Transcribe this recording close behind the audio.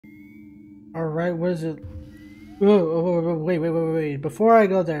Alright, what is it? Wait. Before I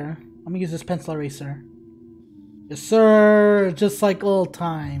go there, I'm gonna use this pencil eraser. Yes, sir. Just like old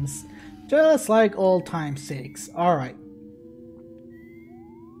times. Just like old times sakes. Alright.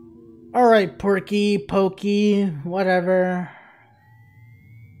 Alright, Porky, Pokey, whatever.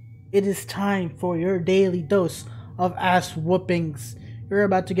 It is time for your daily dose of ass whoopings. You're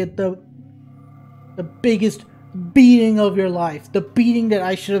about to get the biggest beating of your life. The beating that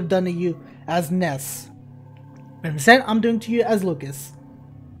I should have done to you as Ness. But instead, I'm doing to you as Lucas.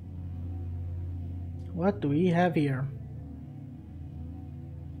 What do we have here?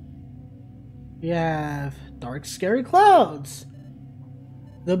 We have dark, scary clouds.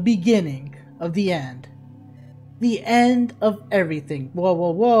 The beginning of the end. The end of everything. Whoa.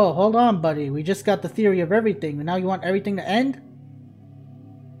 Hold on, buddy. We just got the theory of everything. Now you want everything to end?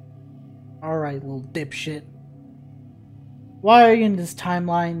 Alright, little dipshit. Why are you in this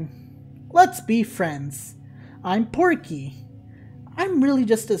timeline? Let's be friends. I'm Porky. I'm really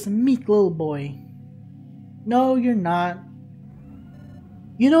just this meek little boy. No, you're not.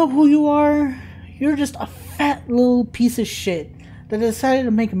 You know who you are? You're just a fat little piece of shit that decided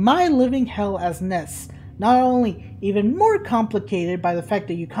to make my living hell as Ness not only even more complicated by the fact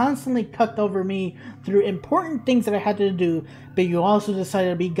that you constantly cucked over me through important things that I had to do, but you also decided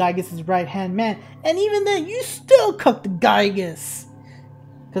to be Gygas's right-hand man, and even then you still cucked Gygas!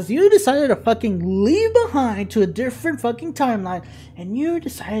 Because you decided to fucking leave behind to a different fucking timeline, and you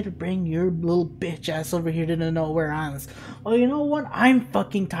decided to bring your little bitch ass over here to the Nowhere Islands. Well, you know what? I'm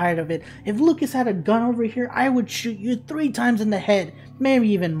fucking tired of it. If Lucas had a gun over here, I would shoot you 3 times in the head, maybe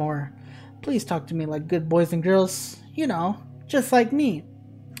even more. Please talk to me like good boys and girls, you know, just like me.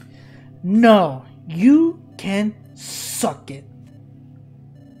 No, you can suck it.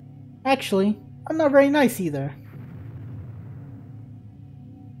 Actually, I'm not very nice either.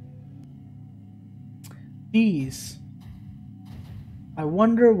 Jeez. I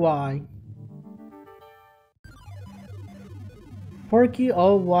wonder why.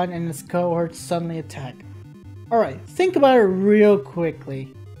 Porky-01 and his cohorts suddenly attack. Alright, think about it real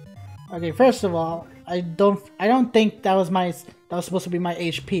quickly. Okay, first of all, I don't think that was supposed to be my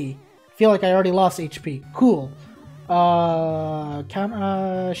HP. I feel like I already lost HP. Cool.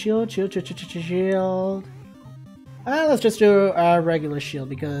 Shield. Let's just do a regular shield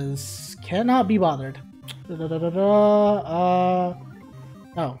because cannot be bothered. Oh,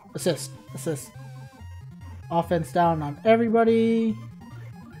 assist. Offense down on everybody.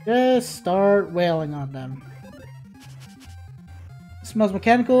 Just start wailing on them. Smells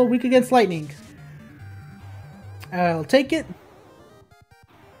mechanical, weak against lightning. I'll take it.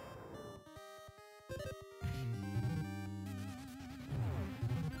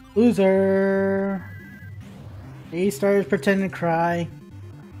 Loser. He started pretending to cry.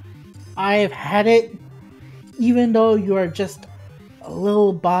 I've had it. Even though you are just a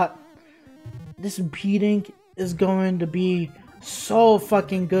little bot, this beating is going to be so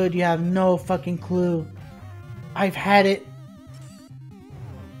fucking good you have no fucking clue. I've had it.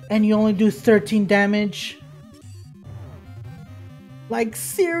 And you only do 13 damage? Like,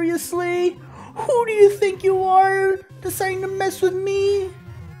 seriously? Who do you think you are, deciding to mess with me?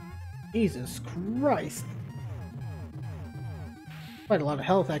 Jesus Christ. Quite a lot of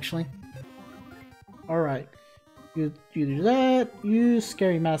health, actually. Alright. You do that, you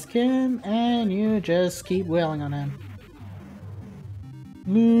scary mask him, and you just keep wailing on him.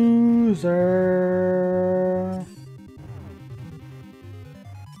 Loser.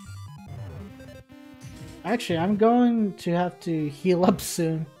 Actually, I'm going to have to heal up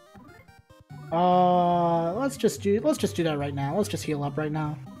soon. Let's just do that right now. Let's just heal up right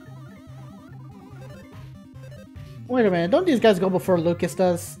now. Wait a minute, don't these guys go before Lucas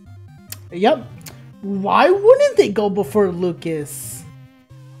does? Yep. Why wouldn't they go before Lucas?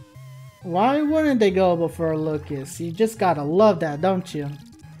 Why wouldn't they go before Lucas? You just gotta love that, don't you?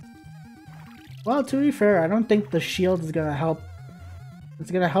 Well, to be fair, I don't think the shield is gonna help.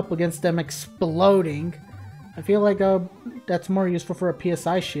 It's gonna help against them exploding. I feel like that's more useful for a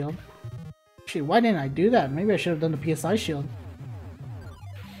PSI shield. Actually, why didn't I do that? Maybe I should have done the PSI shield.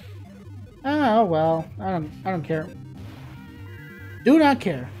 Oh well, I don't care. Do not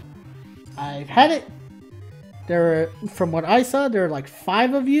care. I've had it. From what I saw, there are like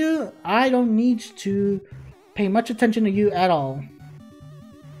 5 of you. I don't need to pay much attention to you at all.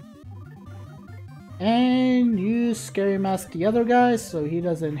 And you scary mask the other guy so he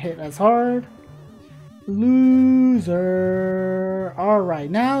doesn't hit as hard. Loser.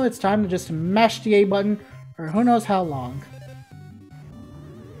 Alright, now it's time to just mash the A button for who knows how long.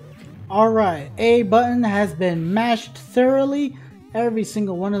 Alright, A button has been mashed thoroughly. Every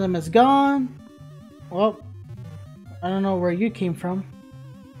single one of them is gone. Well, I don't know where you came from.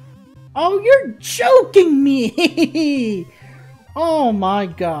 Oh, you're joking me! Oh my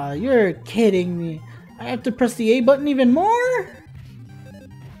god, you're kidding me. I have to press the A button even more?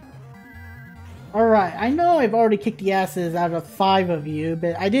 Alright, I know I've already kicked the asses out of 5 of you,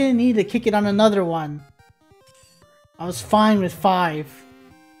 but I didn't need to kick it on another one. I was fine with 5.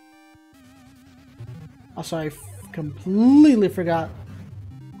 Also, I completely forgot.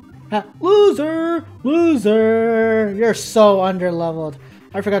 Loser! Loser! You're so underleveled.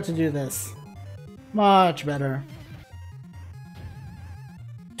 I forgot to do this. Much better.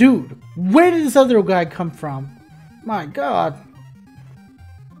 Dude, where did this other guy come from? My god.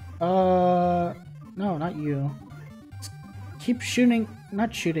 No, not you. Let's keep shooting.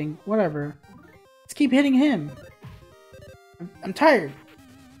 Not shooting. Whatever. Let's keep hitting him. I'm tired.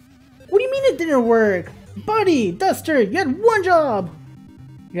 What do you mean it didn't work? Buddy, Duster, you had one job!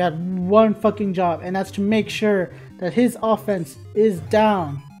 You had one fucking job, and that's to make sure that his offense is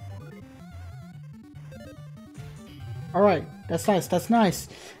down. Alright, that's nice, that's nice.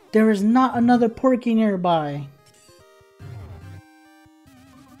 There is not another Porky nearby.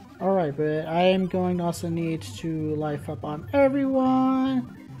 Alright, but I am going to also need to life up on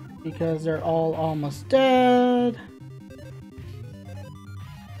everyone, because they're all almost dead.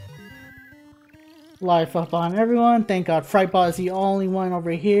 Life up on everyone. Thank god Frightbot is the only one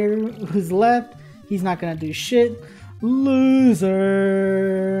over here who's left. He's not gonna do shit. Loser.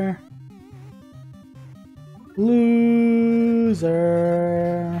 Loser.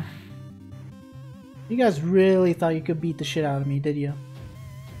 You guys really thought you could beat the shit out of me, did you?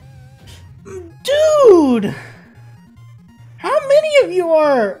 Dude! How many of you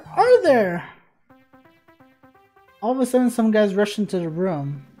are there? All of a sudden some guys rush into the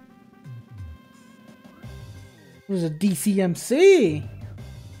room. It was a DCMC.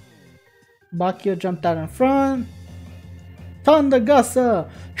 Bakio jumped out in front. Tandagasa!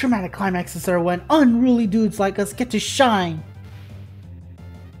 Dramatic climaxes are when unruly dudes like us get to shine.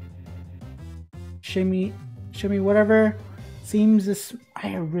 Shimmy, whatever. Seems this.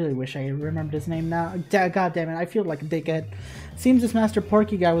 I really wish I remembered his name now. God damn it, I feel like a dickhead. Seems this Master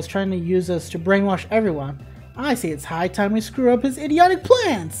Porky guy was trying to use us to brainwash everyone. I say it's high time we screw up his idiotic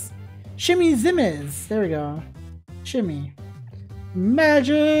plans. Shimmy Zimmiz. There we go. Shimmy.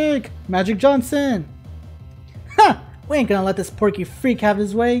 Magic! Magic Johnson! Ha! We ain't gonna let this Porky freak have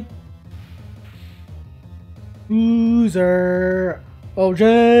his way. Loser!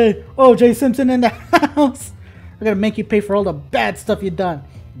 OJ Simpson in the house! I'm gonna make you pay for all the bad stuff you've done.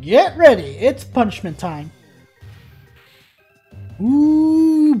 Get ready! It's punishment time.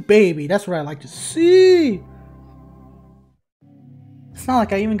 Ooh, baby. That's what I like to see. It's not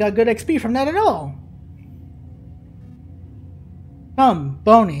like I even got good XP from that at all. Come,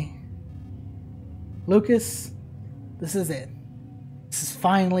 Boney. Lucas, this is it. This is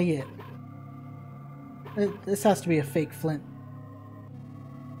finally it. This has to be a fake Flint.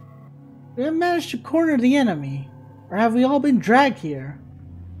 We have managed to corner the enemy. Or have we all been dragged here?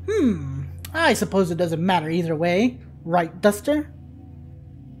 I suppose it doesn't matter either way. Right, Duster?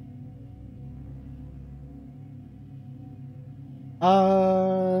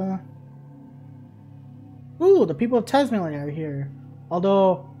 Ooh, the people of Tasmania are here.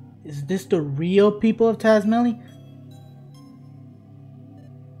 Although, is this the real people of Tasmania?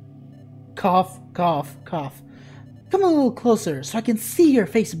 Cough, cough, cough. Come a little closer so I can see your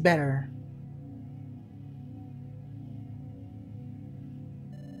face better.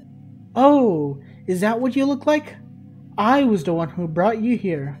 Oh, is that what you look like? I was the one who brought you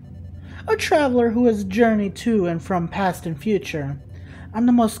here. A traveler who has journeyed to and from past and future. I'm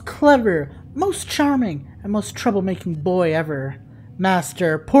the most clever, most charming, and most troublemaking boy ever.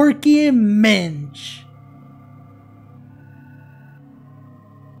 Master Porky Minch.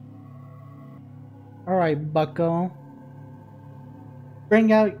 Alright, bucko.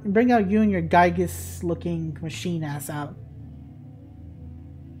 Bring out you and your Gygus looking machine ass out.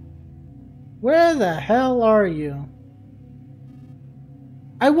 Where the hell are you?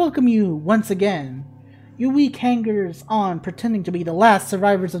 I welcome you once again. You weak hangers on pretending to be the last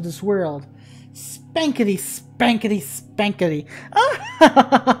survivors of this world. Spankety, spankety, spankety.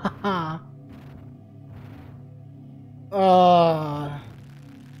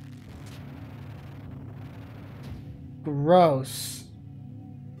 Gross.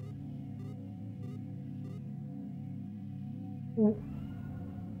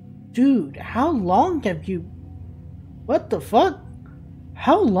 Dude, how long have you... What the fuck?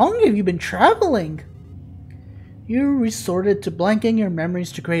 How long have you been traveling? You resorted to blanking your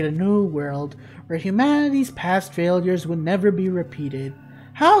memories to create a new world where humanity's past failures would never be repeated.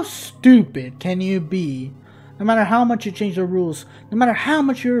 How stupid can you be? No matter how much you change the rules, no matter how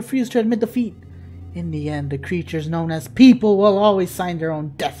much you refuse to admit defeat, in the end, the creatures known as people will always sign their own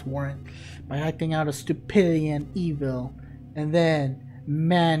death warrant by acting out of stupidity and evil, and then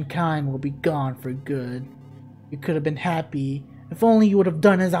mankind will be gone for good. You could have been happy if only you would have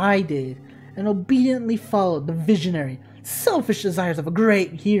done as I did and obediently followed the visionary, selfish desires of a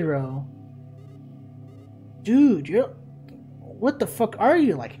great hero. Dude, what the fuck are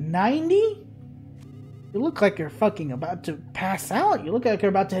you, like 90? You look like you're fucking about to pass out. You look like you're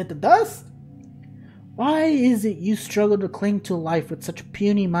about to hit the dust. Why is it you struggle to cling to life with such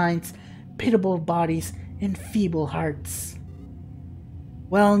puny minds, pitiable bodies, and feeble hearts?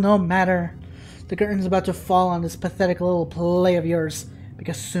 Well, no matter. The curtain's about to fall on this pathetic little play of yours,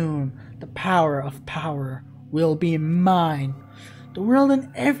 because soon the power of power will be mine. The world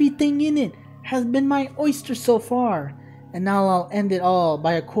and everything in it has been my oyster so far, and now I'll end it all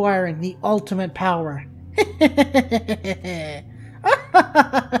by acquiring the ultimate power.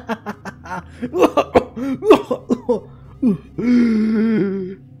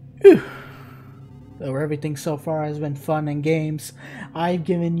 Though everything so far has been fun and games, I've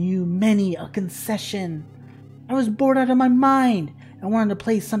given you many a concession. I was bored out of my mind and wanted to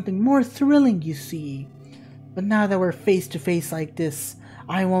play something more thrilling, you see. But now that we're face to face like this,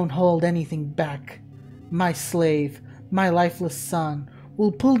 I won't hold anything back. My slave, my lifeless son,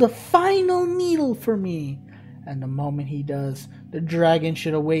 will pull the final needle for me. And the moment he does, the dragon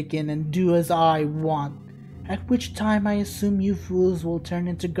should awaken and do as I want. At which time I assume you fools will turn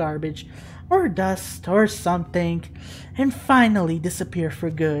into garbage, or dust, or something, and finally disappear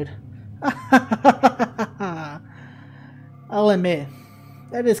for good. I'll admit,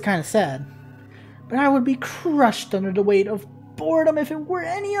 that is kind of sad. But I would be crushed under the weight of boredom if it were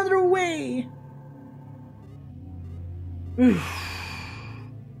any other way.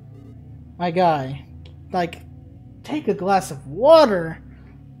 My guy, like, take a glass of water.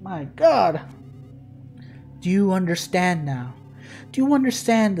 My God. Do you understand now? Do you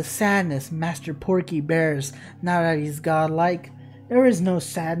understand the sadness Master Porky bears now that he's godlike? There is no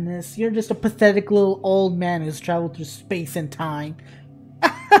sadness. You're just a pathetic little old man who's traveled through space and time.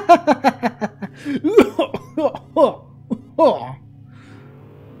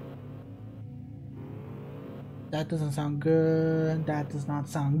 That doesn't sound good. That does not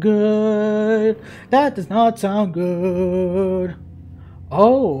sound good. That does not sound good.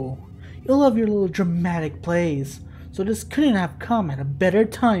 Oh, you love your little dramatic plays, so this couldn't have come at a better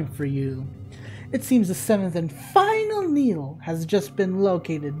time for you. It seems the seventh and final needle has just been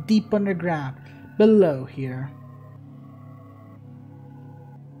located deep underground below here.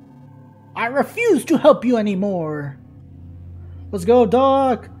 I refuse to help you anymore. Let's go,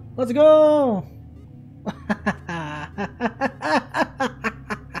 Doc. Let's go.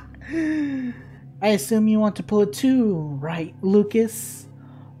 I assume you want to pull it too, right, Lucas?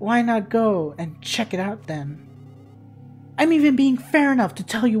 Why not go and check it out then? I'm even being fair enough to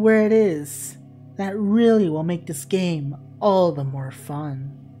tell you where it is. That really will make this game all the more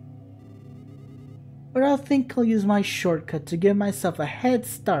fun. But I think I'll use my shortcut to give myself a head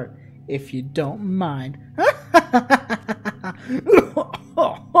start, if you don't mind.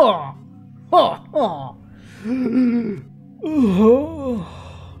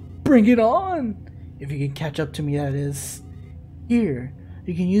 Bring it on! If you can catch up to me, that is. Here,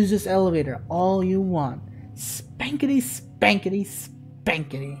 you can use this elevator all you want. Spankety, spankety,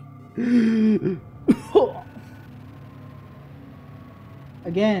 spankety.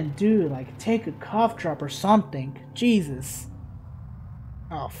 Again, dude, like, take a cough drop or something. Jesus.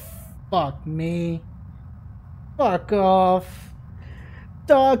 Oh, fuck me. Fuck off.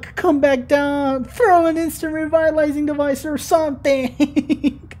 Doc, come back down. Throw an instant revitalizing device or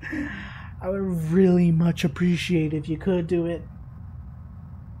something. I would really much appreciate if you could do it.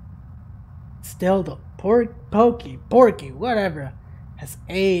 Still, the Porky, whatever, has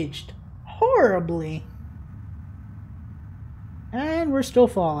aged horribly. And we're still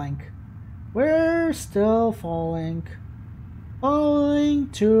falling. We're still falling. Falling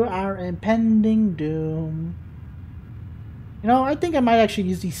to our impending doom. You know, I think I might actually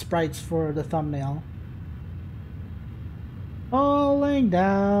use these sprites for the thumbnail. Falling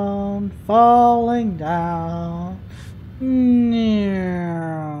down, falling down.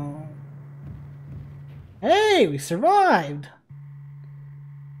 Hey, we survived!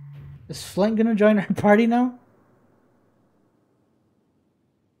 Is Flint gonna join our party now?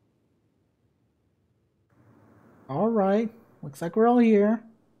 Alright, looks like we're all here.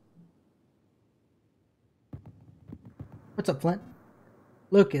 What's up, Flint?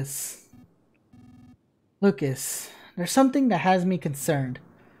 Lucas. Lucas, there's something that has me concerned.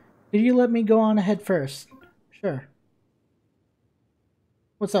 Could you let me go on ahead first? Sure.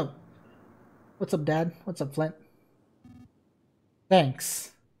 What's up? What's up, Dad? What's up, Flint?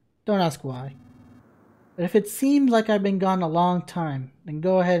 Thanks. Don't ask why. But if it seems like I've been gone a long time, then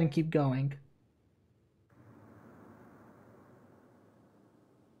go ahead and keep going.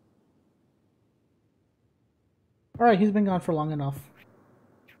 Alright, he's been gone for long enough.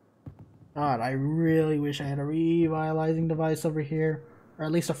 God, I really wish I had a revitalizing device over here. Or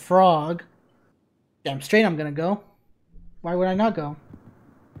at least a frog. Damn straight I'm gonna go. Why would I not go?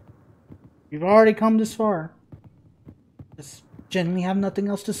 You've already come this far. Just genuinely have nothing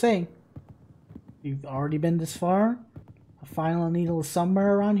else to say. You've already been this far. A final needle is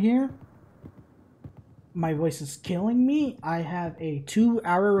somewhere around here. My voice is killing me. I have a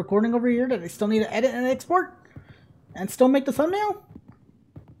 2-hour recording over here that I still need to edit and export. And still make the thumbnail.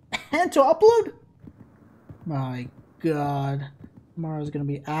 And to upload. My God. Tomorrow's gonna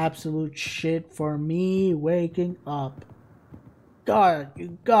be absolute shit for me waking up. God,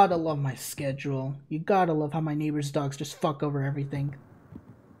 you gotta love my schedule. You gotta love how my neighbor's dogs just fuck over everything.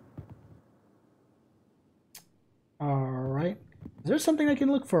 Alright. Is there something I can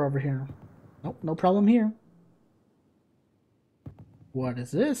look for over here? Nope, no problem here. What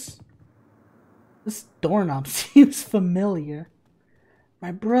is this? This doorknob seems familiar.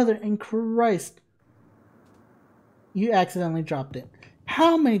 My brother in Christ. You accidentally dropped it.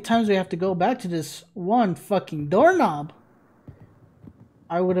 How many times do we have to go back to this one fucking doorknob?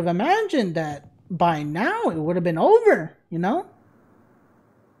 I would have imagined that by now it would have been over, you know?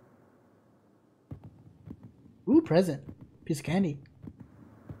 Ooh, present. Piece of candy.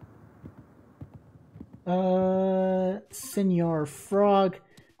 Senor Frog,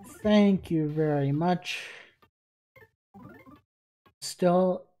 thank you very much.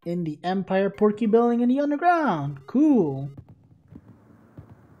 Still in the Empire Porky building in the underground. Cool.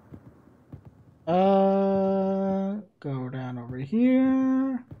 Go down over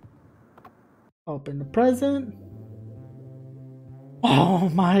here. Open the present. Oh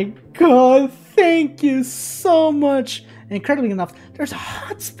my God, thank you so much. And incredibly enough, there's a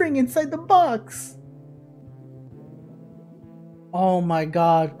hot spring inside the box. Oh my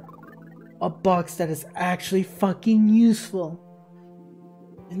God. A box that is actually fucking useful.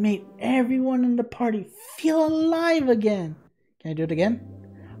 It made everyone in the party feel alive again. Can I do it again?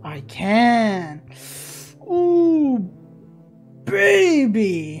 I can. Ooh,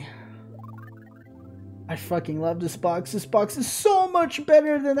 baby. I fucking love this box. This box is so much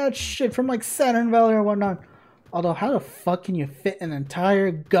better than that shit from like Saturn Valley or whatnot. Although, how the fuck can you fit an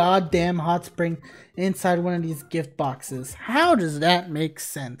entire goddamn hot spring inside one of these gift boxes? How does that make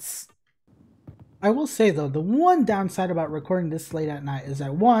sense? I will say though, the one downside about recording this late at night is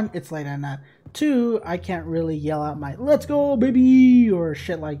that 1, it's late at night. 2, I can't really yell out my "let's go baby" or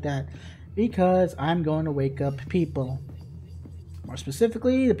shit like that because I'm going to wake up people. More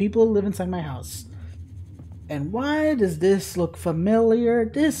specifically, the people who live inside my house. And why does this look familiar?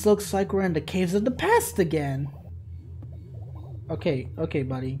 This looks like we're in the caves of the past again. Okay,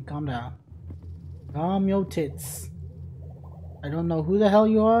 buddy, calm down. Calm your tits. I don't know who the hell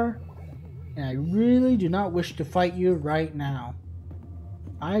you are, and I really do not wish to fight you right now.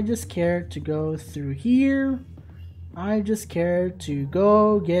 I just care to go through here. I just care to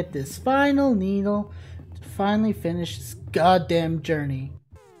go get this final needle to finally finish this goddamn journey.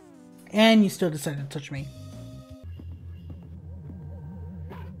 And you still decided to touch me.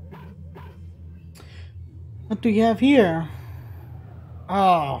 What do you have here?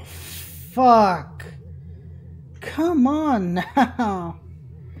 Oh, fuck. Come on now.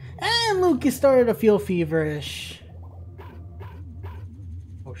 And Lucas started to feel feverish.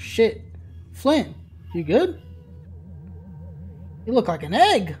 Oh shit. Flint, you good? You look like an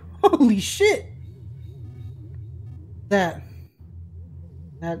egg. Holy shit. That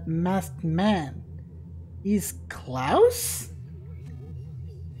masked man. He's Klaus?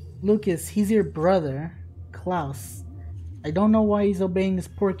 Lucas, he's your brother, Klaus. I don't know why he's obeying this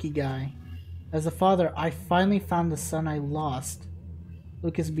Porky guy. As a father, I finally found the son I lost.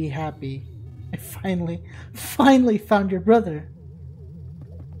 Lucas, be happy. I finally found your brother.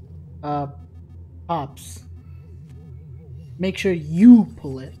 Pops. Make sure you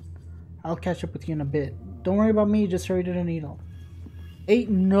pull it. I'll catch up with you in a bit. Don't worry about me, just hurry to the needle. Ain't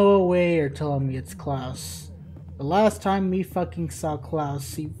no way you're telling me it's Klaus. The last time we fucking saw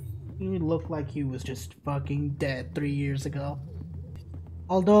Klaus, he looked like he was just fucking dead 3 years ago.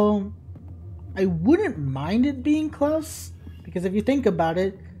 Although, I wouldn't mind it being Klaus, because if you think about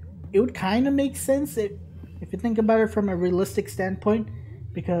it, it would kind of make sense if if you think about it from a realistic standpoint,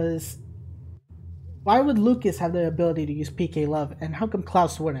 because why would Lucas have the ability to use PK Love, and how come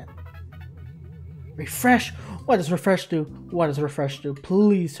Klaus wouldn't? Refresh? What does refresh do? What does refresh do?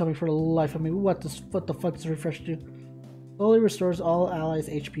 Please tell me for the life of me what the fuck does refresh do? Slowly restores all allies'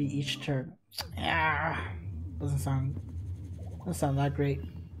 HP each turn. Ah, doesn't sound that great.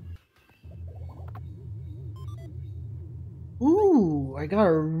 Ooh, I got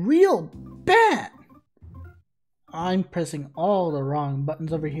a real bat! I'm pressing all the wrong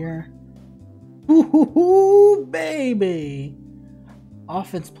buttons over here. Ooh, baby!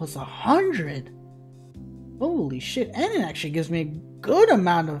 Offense plus 100! Holy shit, and it actually gives me a good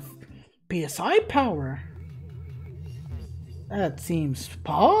amount of PSI power. That seems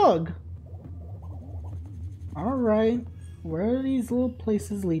pog. Alright, where do these little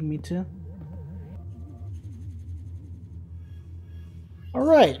places lead me to?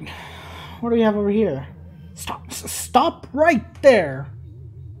 Alright, what do we have over here? Stop right there!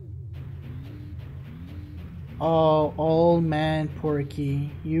 Oh, old man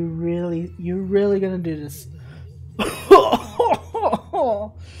Porky, you really gonna do this?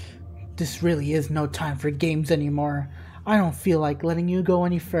 This really is no time for games anymore. I don't feel like letting you go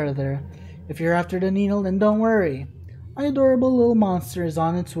any further. If you're after the needle, then don't worry. An adorable little monster is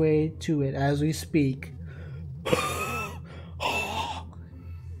on its way to it as we speak.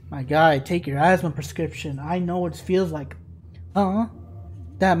 My guy, take your asthma prescription. I know what it feels like. Huh?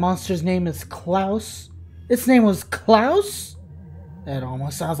 That monster's name is Klaus? Its name was Klaus? That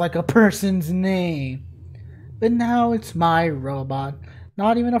almost sounds like a person's name. But now it's my robot.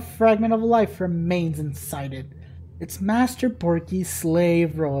 Not even a fragment of life remains inside it. It's Master Porky's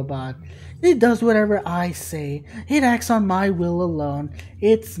slave robot. It does whatever I say. It acts on my will alone.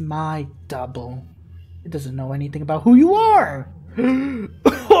 It's my double. It doesn't know anything about who you are.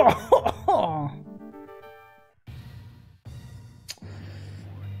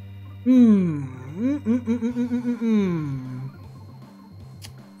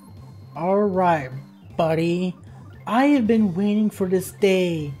 Alright, buddy. I have been waiting for this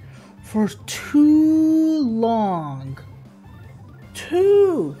day for too long.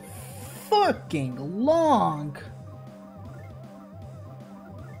 Too fucking long.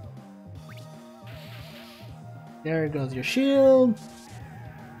 There goes your shield.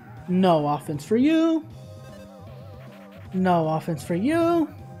 No offense for you. No offense for you.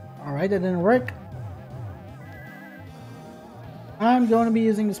 Alright, that didn't work. I'm going to be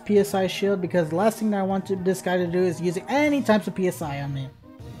using this PSI shield because the last thing that I want this guy to do is using any types of PSI on me.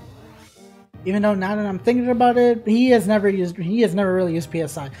 Even though now that I'm thinking about it, he has never really used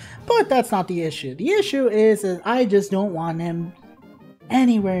PSI. But that's not the issue. The issue is that I just don't want him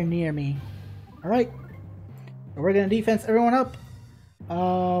anywhere near me. Alright. We're going to defense everyone up. What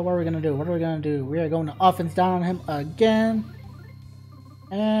are we going to do? What are we going to do? We are going to offense down on him again.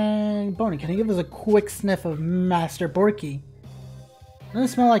 And Boney, can you give us a quick sniff of Master Porky? Doesn't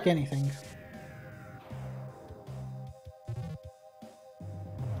smell like anything.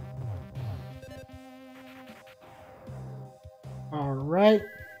 Alright.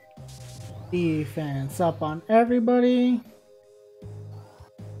 Defense up on everybody.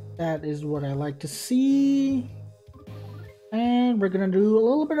 That is what I like to see. And we're gonna do a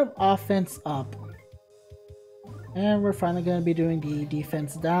little bit of offense up. And we're finally gonna be doing the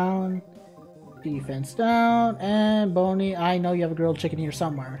defense down. Defense down. And Boney, I know you have a grilled chicken here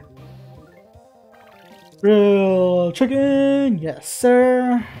somewhere. Grilled chicken! Yes,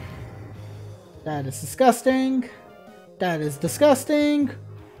 sir. That is disgusting. That is disgusting.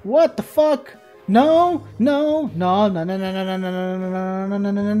 What the fuck? No, no, no, no, no, no, no, no, no, no, no,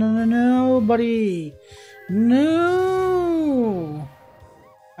 no, no, no, no, nobody. No.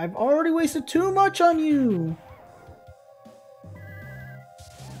 I've already wasted too much on you.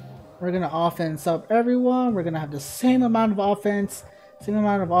 We're gonna offense up everyone. We're gonna have the same amount of offense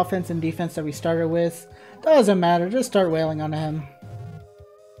and defense that we started with. Doesn't matter. Just start wailing on him.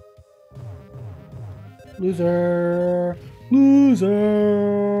 Loser.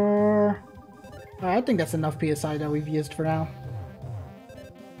 Loser. I think that's enough PSI that we've used for now.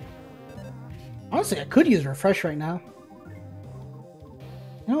 Honestly, I could use refresh right now.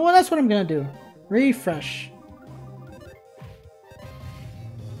 You know what? That's what I'm gonna do. Refresh.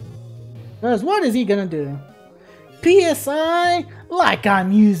 Because what is he gonna do? PSI? Like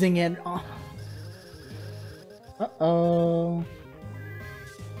I'm using it. Uh-oh.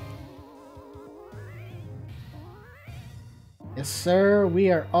 Yes, sir.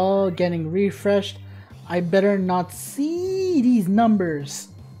 We are all getting refreshed. I better not see these numbers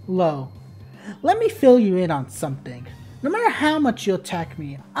low. Let me fill you in on something. No matter how much you attack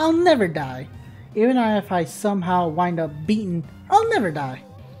me, I'll never die. Even if I somehow wind up beaten, I'll never die.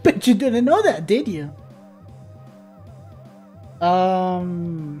 Bet you didn't know that, did you?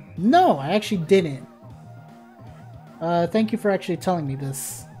 No, I actually didn't. Thank you for actually telling me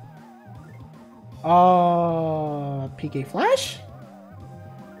this. PK Flash?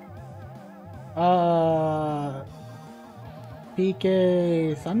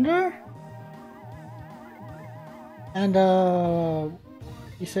 PK Thunder? And,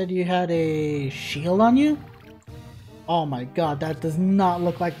 you said you had a shield on you? Oh my god, that does not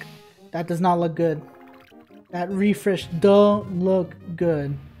look like... That does not look good. That refresh don't look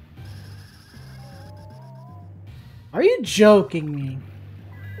good. Are you joking me?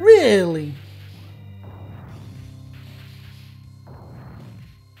 Really?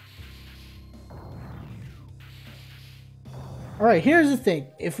 Alright, here's the thing.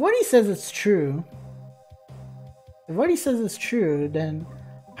 If what he says is true... If what he says is true, then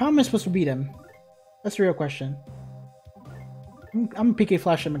how am I supposed to beat him? That's the real question. I'm gonna PK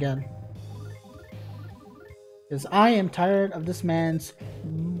Flash him again. Because I am tired of this man's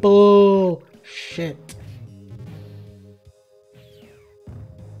bullshit.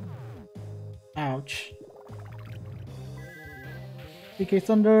 Ouch. PK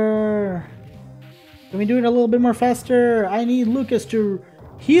Thunder. Can we do it a little bit more faster? I need Lucas to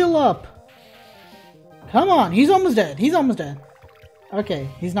heal up. Come on, he's almost dead. He's almost dead. Okay,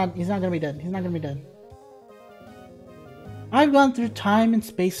 he's not gonna be dead. He's not gonna be dead. I've gone through time and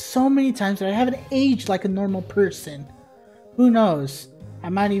space so many times that I haven't aged like a normal person. Who knows? I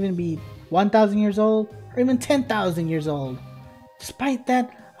might even be 1,000 years old or even 10,000 years old. Despite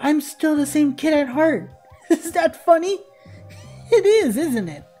that, I'm still the same kid at heart. Is that funny? It is, isn't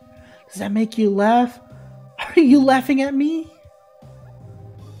it? Does that make you laugh? Are you laughing at me?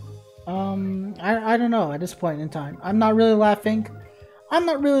 I don't know at this point in time. I'm not really laughing. I'm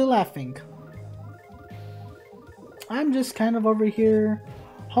not really laughing. I'm just kind of over here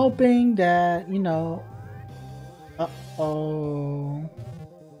hoping that, you know... Uh-oh...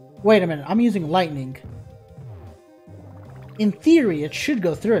 Wait a minute, I'm using lightning. In theory, it should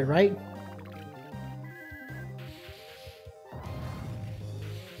go through it, right?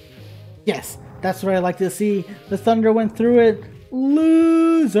 Yes, that's what I like to see. The thunder went through it.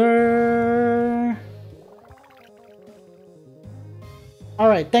 Loser!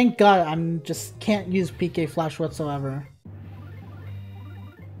 Alright, thank God I'm just can't use PK Flash whatsoever.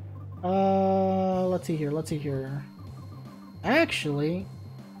 Let's see here. Actually,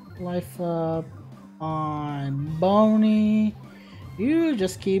 life up on Boney. You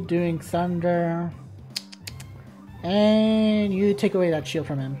just keep doing thunder. And you take away that shield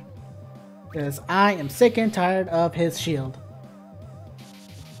from him. Because I am sick and tired of his shield.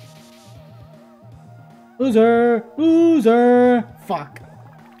 Loser! Loser! Fuck.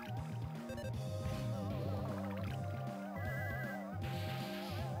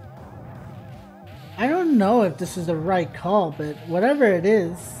 I don't know if this is the right call, but whatever it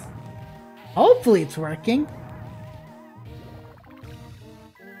is, hopefully it's working.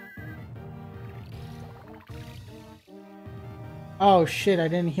 Oh shit, I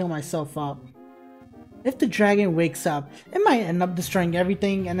didn't heal myself up. If the dragon wakes up, it might end up destroying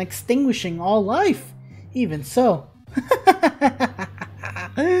everything and extinguishing all life. Even so.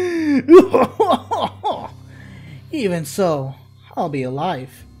 Even so, I'll be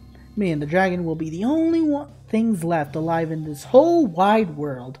alive. Me and the dragon will be the only things left alive in this whole wide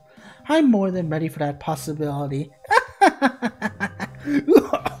world. I'm more than ready for that possibility.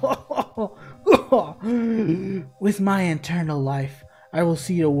 With my eternal life, I will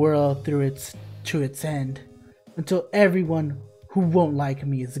see the world through to its end, until everyone who won't like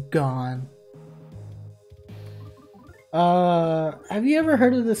me is gone. Have you ever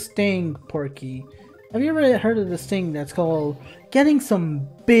heard of this thing, Porky? Have you ever heard of this thing that's called getting some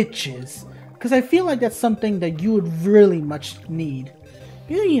bitches? Because I feel like that's something that you would really much need.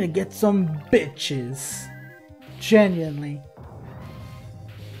 You need to get some bitches. Genuinely.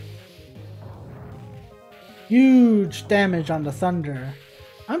 Huge damage on the thunder.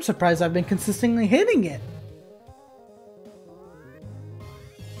 I'm surprised I've been consistently hitting it.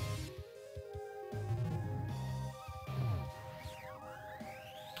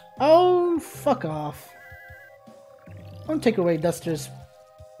 Oh, fuck off. Don't take away Duster's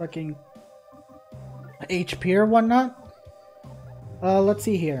fucking HP or whatnot. Let's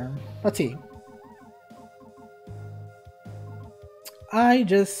see here. Let's see. I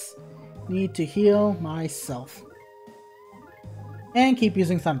just need to heal myself. And keep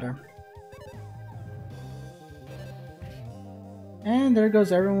using thunder. And there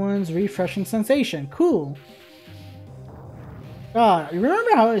goes everyone's refreshing sensation. Cool. God, you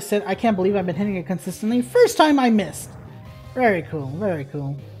remember how I said I can't believe I've been hitting it consistently? First time I missed. Very cool, very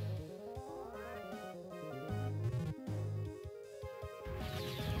cool.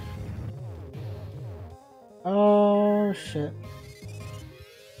 Oh, shit.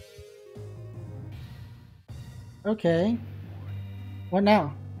 Okay. What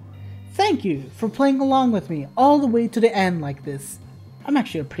now? Thank you for playing along with me all the way to the end like this. I'm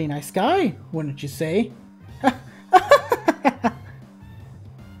actually a pretty nice guy, wouldn't you say?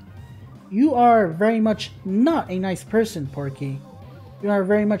 You are very much not a nice person, Porky. You are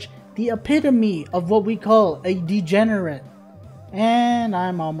very much the epitome of what we call a degenerate. And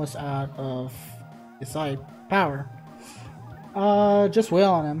I'm almost out of decide power. Just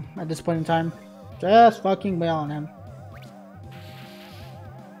wail on him at this point in time. Just fucking wail on him.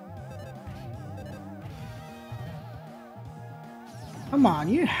 Come on,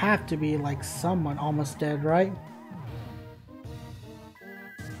 you have to be like someone almost dead, right?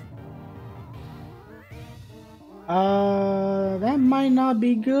 That might not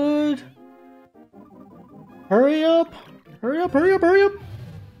be good. Hurry up! Hurry up, hurry up, hurry up!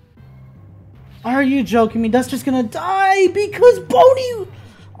 Are you joking me? That's just gonna die because Boney!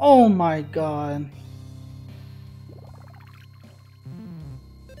 Oh my god.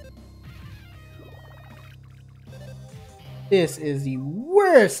 This is the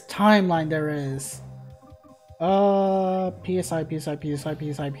worst timeline there is. PSI, PSI, PSI,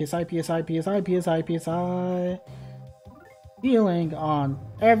 PSI, PSI, PSI, PSI, PSI, PSI. Healing on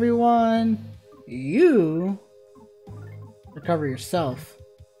everyone. You recover yourself.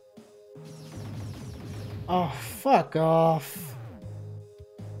 Oh, fuck off.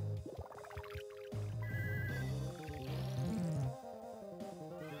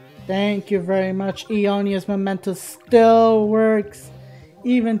 Thank you very much. Eonia's memento still works.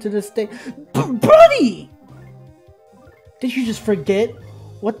 Even to this day. Buddy! Did you just forget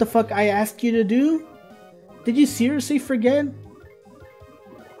what the fuck I asked you to do? Did you seriously forget?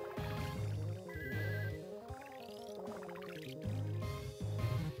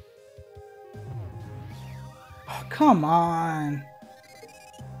 Oh, come on.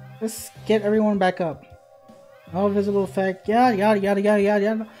 Let's get everyone back up. No visible effect. Yada yada yada yada yada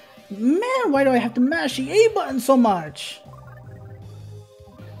yada. Man, why do I have to mash the A button so much?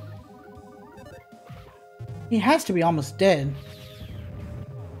 He has to be almost dead.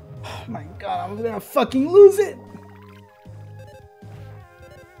 Oh my god, I'm gonna fucking lose it!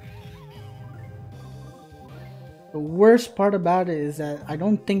 The worst part about it is that I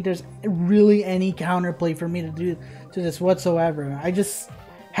don't think there's really any counterplay for me to do to this whatsoever. I just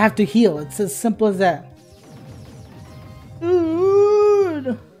have to heal. It's as simple as that.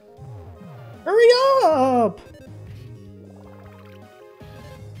 Dude! Hurry up!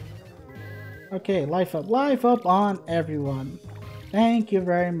 Okay, life up on everyone. Thank you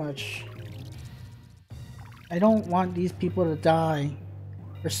very much. I don't want these people to die.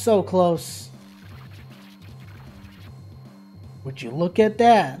 We're so close. Would you look at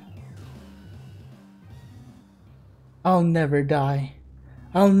that? I'll never die.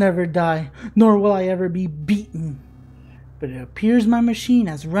 I'll never die, nor will I ever be beaten. But it appears my machine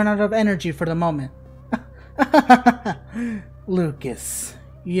has run out of energy for the moment. Lucas,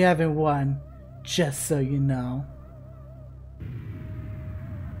 you haven't won, just so you know.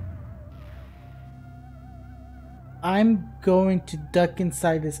 I'm going to duck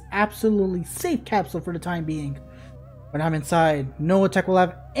inside this absolutely safe capsule for the time being. When I'm inside, no attack will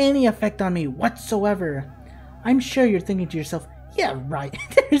have any effect on me whatsoever. I'm sure you're thinking to yourself, yeah, right,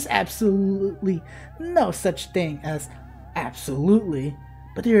 there's absolutely no such thing as absolutely.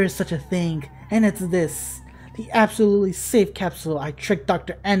 But there is such a thing, and it's this. The absolutely safe capsule I tricked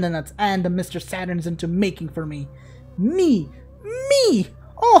Dr. Endonuts and the Mr. Saturns into making for me. Me!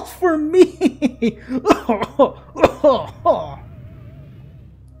 All for me!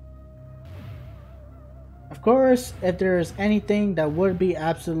 Of course, if there's anything that would be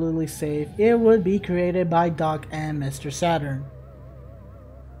absolutely safe, it would be created by Doc and Mr. Saturn.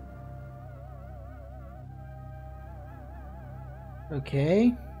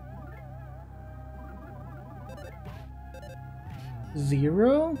 Okay.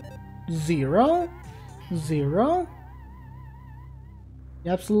 0, 0, 0. The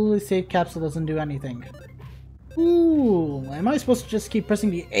absolutely safe capsule doesn't do anything. Ooh, am I supposed to just keep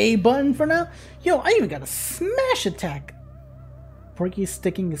pressing the A button for now? Yo, I even got a smash attack! Porky's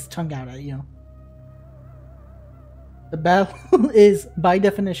sticking his tongue out at you. The battle is, by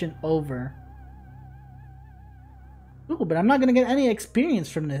definition, over. Ooh, but I'm not gonna get any experience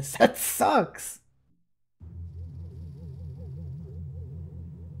from this. That sucks!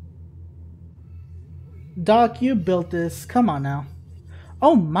 Doc, you built this. Come on now.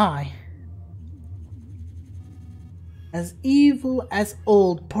 Oh my. As evil as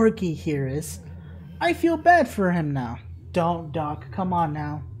old Porky here is, I feel bad for him now. Don't, Doc. Come on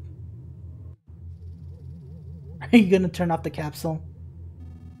now. Are you gonna turn off the capsule?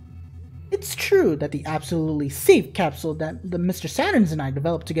 It's true that the absolutely safe capsule that the Mr. Saturns and I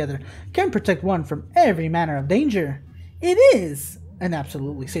developed together can protect one from every manner of danger. It is an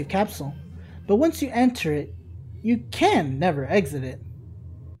absolutely safe capsule, but once you enter it, you can never exit it.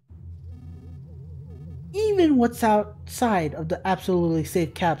 Even what's outside of the absolutely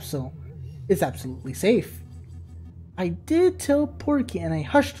safe capsule is absolutely safe. I did tell Porky in a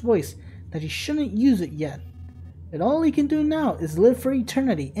hushed voice that he shouldn't use it yet, but all he can do now is live for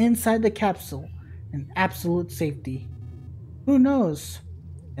eternity inside the capsule in absolute safety. Who knows?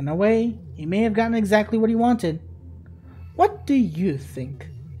 In a way, he may have gotten exactly what he wanted. What do you think?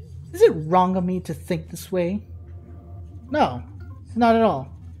 Is it wrong of me to think this way? No, it's not at all.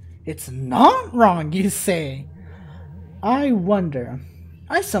 It's not wrong, you say? I wonder.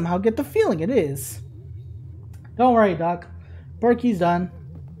 I somehow get the feeling it is. Don't worry, Doc. Porky's done.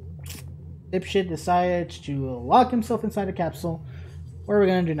 Dipshit decided to lock himself inside a capsule. What are we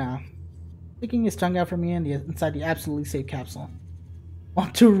gonna do now? Sticking his tongue out for me inside the absolutely safe capsule.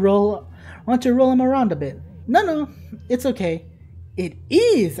 Want to roll him around a bit? No, it's okay. It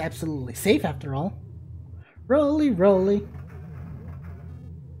is absolutely safe after all. Roly, roly.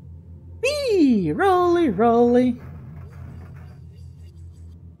 Wee! Roly, roly.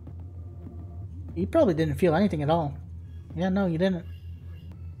 You probably didn't feel anything at all. Yeah, no, you didn't.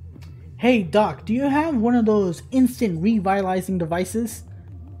 Hey, Doc, do you have one of those instant revitalizing devices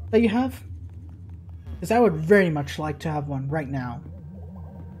that you have? Because I would very much like to have one right now.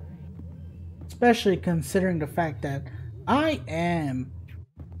 Especially considering the fact that I am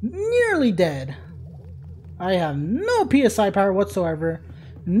nearly dead. I have no PSI power whatsoever,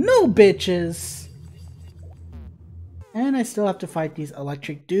 no bitches, and I still have to fight these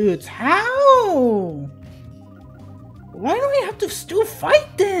electric dudes. How? Why do I have to still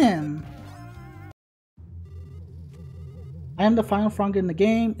fight them? I am the final frog in the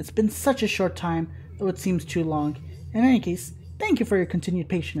game. It's been such a short time, though it seems too long. In any case, thank you for your continued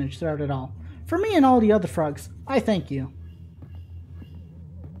patronage throughout it all. For me and all the other frogs, I thank you.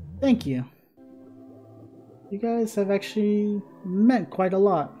 Thank you. You guys have actually meant quite a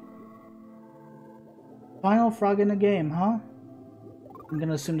lot. Final frog in the game, huh? I'm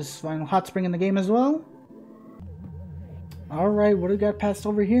gonna assume this is final hot spring in the game as well. Alright, what do we got passed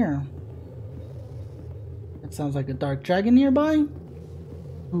over here? That sounds like a dark dragon nearby.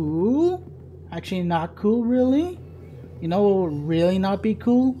 Cool. Actually not cool, really. You know what would really not be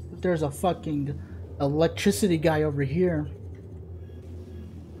cool? If there's a fucking electricity guy over here.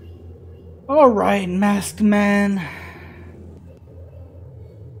 Alright, masked man.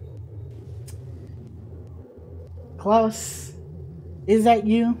 Klaus, is that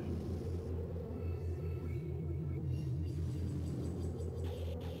you?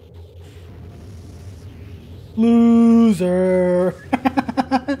 Loser!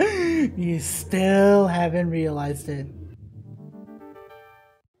 You still haven't realized it.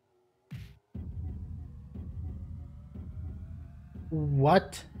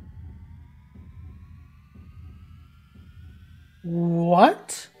 What?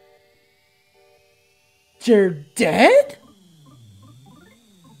 What? You're dead?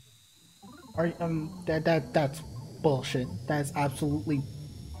 Are that's bullshit. That's absolutely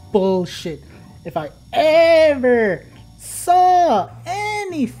bullshit. If I ever saw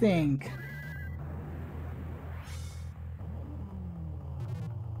anything.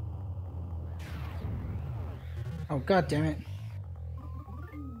 Oh, god damn it.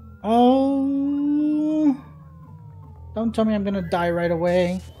 Oh, don't tell me I'm gonna die right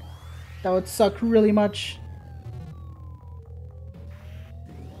away. That would suck really much.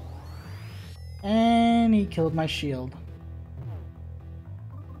 And he killed my shield.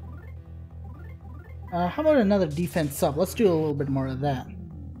 How about another defense up? Let's do a little bit more of that.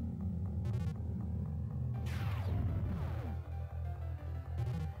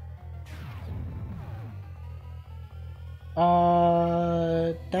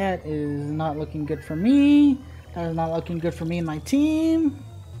 That is not looking good for me. That is not looking good for me and my team.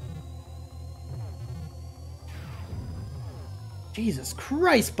 Jesus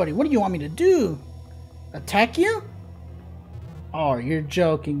Christ, buddy, what do you want me to do? Attack you? Oh, you're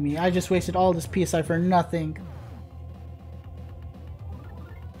joking me. I just wasted all this PSI for nothing.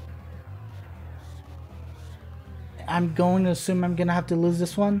 I'm going to assume I'm gonna have to lose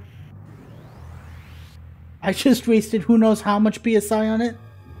this one. I just wasted who knows how much PSI on it.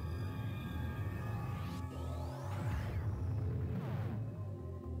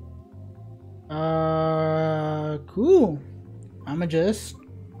 I'ma just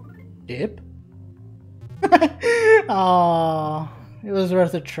dip. Oh, it was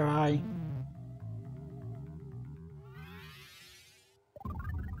worth a try.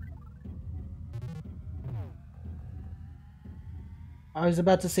 I was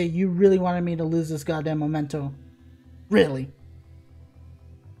about to say, you really wanted me to lose this goddamn memento. Really?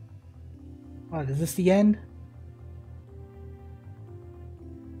 What, is this the end?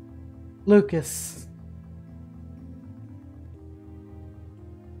 Lucas.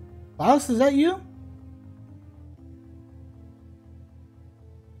 Klaus, is that you?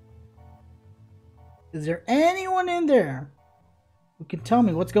 Is there anyone in there who can tell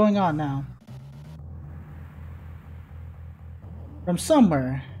me what's going on now? From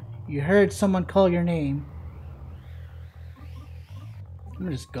somewhere, you heard someone call your name. I'm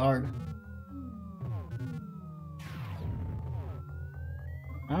just guard.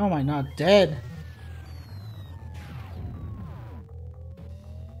 How am I not dead?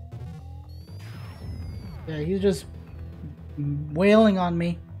 Yeah, he's just wailing on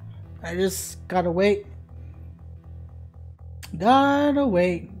me. I just gotta wait. Gotta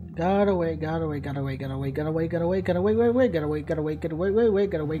wait. Gotta wait, gotta wait, gotta wait, gotta wait, gotta wait, gotta wait, gotta wait, wait, wait, gotta wait, gotta wait, gotta wait, wait, wait,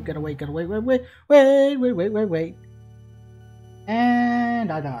 gotta wait, gotta wait, gotta wait, wait, wait, wait, wait, wait, wait, wait.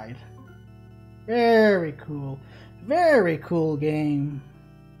 And I died. Very cool. Very cool game.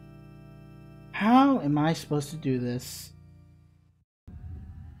 How am I supposed to do this?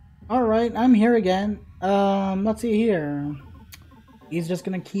 Alright, I'm here again. Let's see here. He's just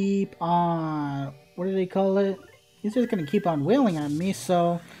gonna keep on... What do they call it? He's just gonna keep on wailing at me,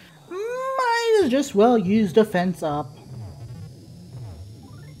 so... Might as just well use defense up.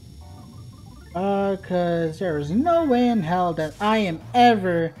 Cause there is no way in hell that I am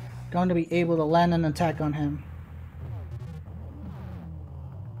ever going to be able to land an attack on him.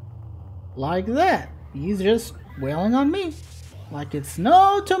 Like that. He's just wailing on me. Like it's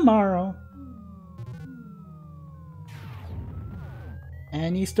no tomorrow.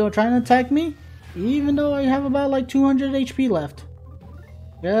 And he's still trying to attack me? Even though I have about like 200 HP left.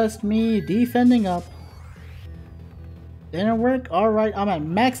 Just me defending up. Didn't work? Alright, I'm at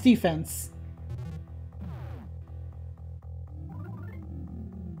max defense.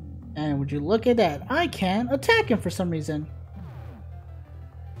 And would you look at that? I can't attack him for some reason.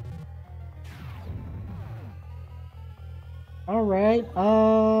 Alright,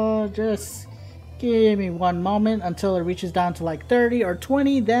 just give me one moment until it reaches down to like 30 or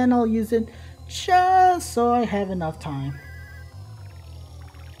 20, then I'll use it just so I have enough time.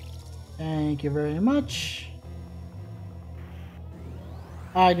 Thank you very much.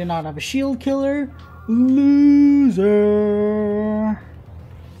 I do not have a shield killer. Loser.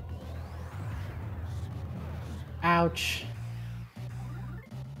 Ouch.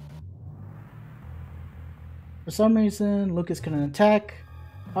 For some reason, Lucas couldn't attack.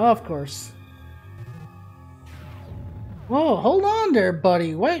 Of course. Whoa, hold on there,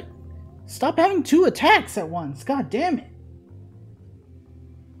 buddy. Wait. Stop having 2 attacks at once. God damn it.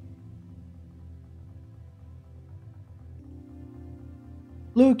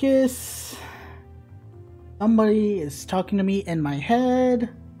 Lucas. Somebody is talking to me in my head.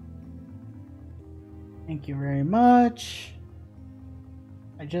 Thank you very much.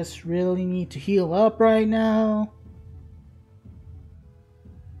 I just really need to heal up right now.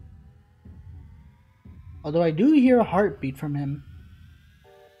 Although I do hear a heartbeat from him.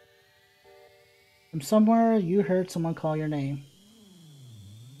 From somewhere you heard someone call your name.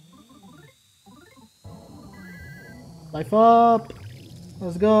 Life up!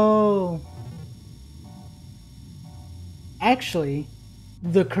 Let's go! Actually,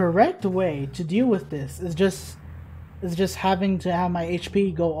 the correct way to deal with this is just having to have my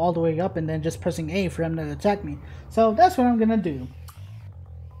HP go all the way up and then just pressing A for him to attack me. So that's what I'm gonna do.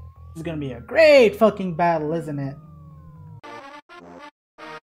 This is gonna be a great fucking battle, isn't it?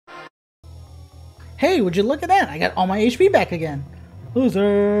 Hey, would you look at that? I got all my HP back again.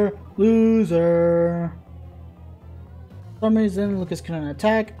 Loser! Loser! For some reason, Lucas couldn't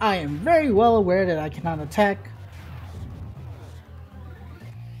attack. I am very well aware that I cannot attack.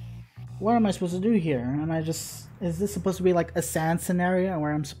 What am I supposed to do here? Am I just... Is this supposed to be like a sand scenario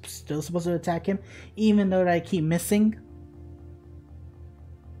where I'm still supposed to attack him even though I keep missing?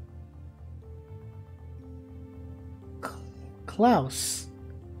 Klaus.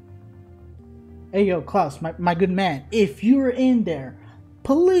 Hey yo, Klaus, my good man. If you're in there,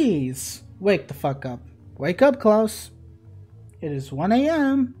 please wake the fuck up. Wake up, Klaus. It is 1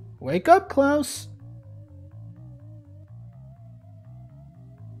 a.m. Wake up, Klaus.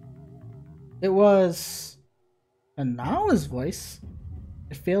 It was Anala's voice.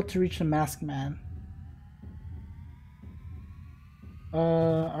 It failed to reach the masked man.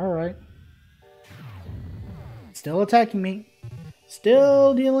 Alright. Still attacking me.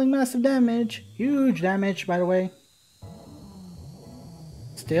 Still dealing massive damage. Huge damage, by the way.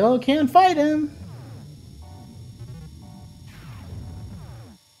 Still can't fight him.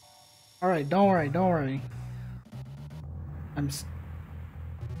 Alright, don't worry, don't worry. I'm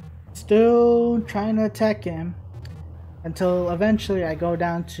still trying to attack him until eventually I go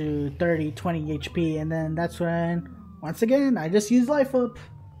down to 30, 20 HP, and then that's when, once again, I just use Life Up.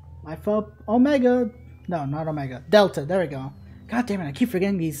 Life Up Omega. No, not Omega. Delta, there we go. God damn it, I keep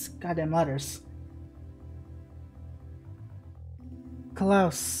forgetting these goddamn letters.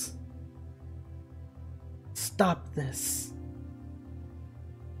 Klaus. Stop this.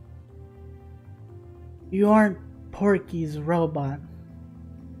 You aren't Porky's robot.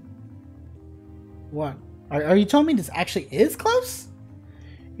 What? Are you telling me this actually is Klaus?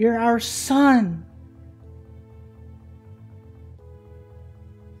 You're our son.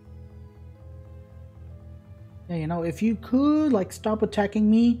 Yeah, you know, if you could, like, stop attacking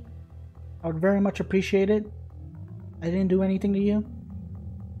me, I would very much appreciate it. I didn't do anything to you.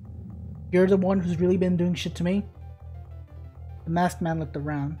 You're the one who's really been doing shit to me. The masked man looked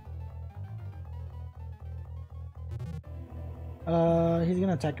around. He's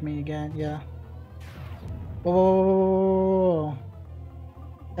gonna attack me again, yeah. Whoa.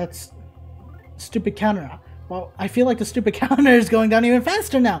 That's stupid counter. Well, I feel like the stupid counter is going down even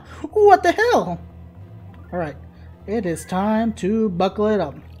faster now. What the hell? Alright, it is time to buckle it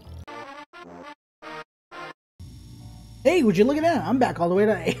up. Hey, would you look at that? I'm back all the way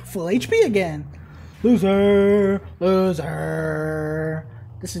to full HP again. Loser! Loser!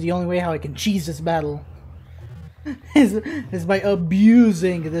 This is the only way how I can cheese this battle. is by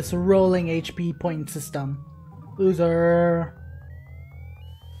abusing this rolling HP point system. Loser!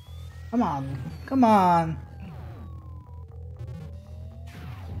 Come on, come on.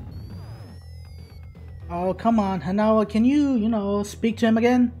 Oh, come on, Hanawa, can you, speak to him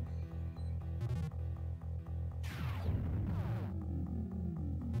again?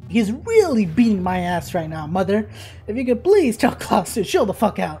 He's really beating my ass right now, Mother. If you could please tell Klaus to chill the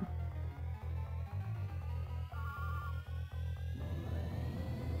fuck out.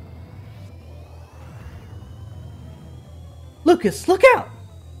 Lucas, look out!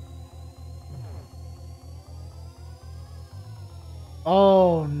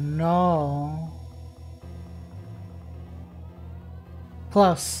 Oh no.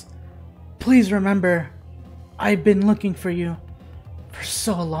 Klaus, please remember, I've been looking for you for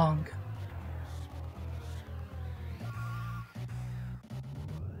so long.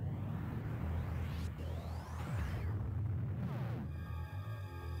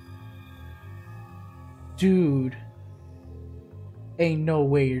 Dude. Ain't no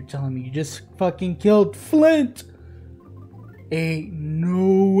way you're telling me you just fucking killed Flint! Ain't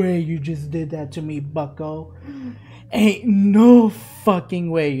no way you just did that to me, bucko. Ain't no fucking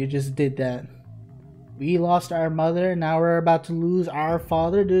way you just did that. We lost our mother, now we're about to lose our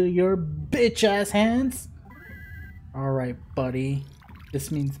father to your bitch-ass hands? Alright, buddy.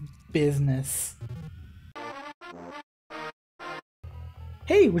 This means business.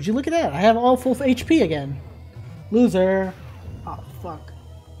 Hey, would you look at that? I have all full HP again. Loser. Oh, fuck.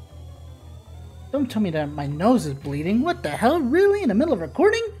 Don't tell me that my nose is bleeding. What the hell? Really? In the middle of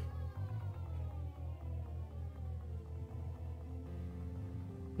recording?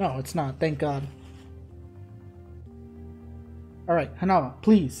 No, it's not. Thank God. Alright, Hanawa,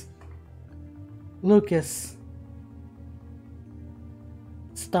 please. Lucas.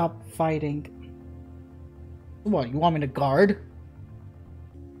 Stop fighting. What, you want me to guard?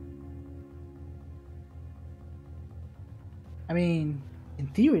 I mean, in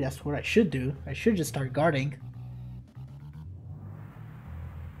theory, that's what I should do. I should just start guarding.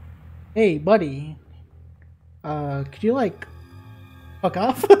 Hey, buddy. Could you, like, fuck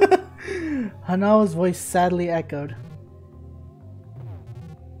off? Hanawa's voice sadly echoed.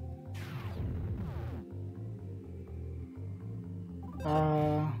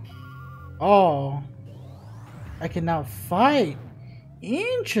 Oh. I can now fight.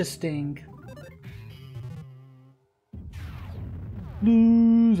 Interesting.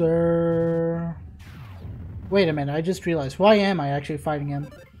 Loser. Wait a minute, I just realized. Why am I actually fighting him?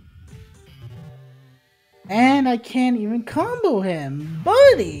 And I can't even combo him.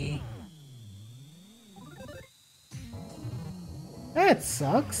 Buddy! That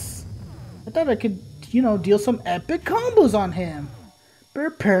sucks. I thought I could, deal some epic combos on him. But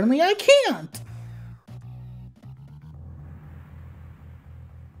apparently I can't.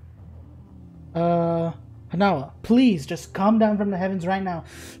 Hanawa, please just come down from the heavens right now.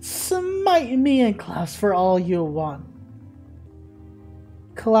 Smite me and Klaus for all you want.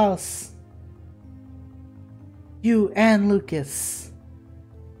 Klaus. You and Lucas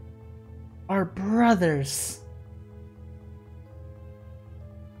are brothers.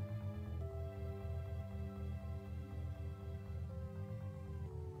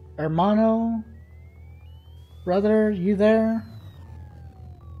 Hermano? Brother, you there?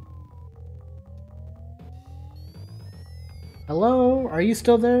 Hello? Are you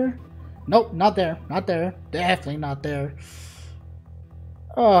still there? Nope, not there. Not there. Definitely not there.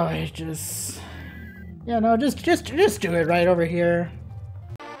 Oh, I just... Yeah, no, just do it right over here.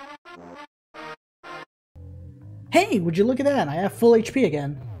 Hey, would you look at that? I have full HP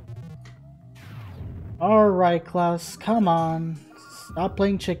again. Alright, Klaus, come on. Stop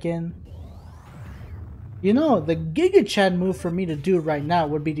playing chicken. You know, the Giga Chad move for me to do right now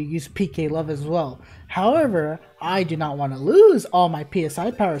would be to use PK Love as well. However, I do not want to lose all my PSI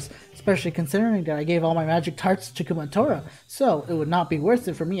powers, especially considering that I gave all my magic tarts to Kumatora, so it would not be worth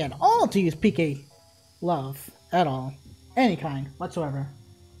it for me at all to use PK Love at all. Any kind, whatsoever.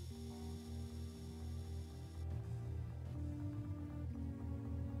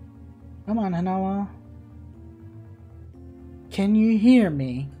 Come on, Hanawa. Can you hear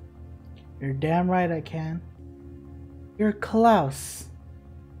me? You're damn right I can. You're Klaus.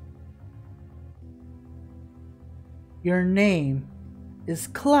 Your name is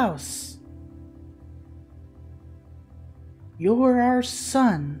Klaus. You're our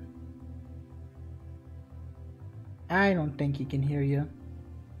son. I don't think he can hear you.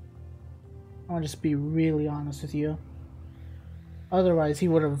 I'll just be really honest with you. Otherwise, he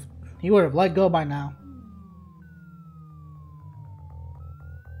would have let go by now.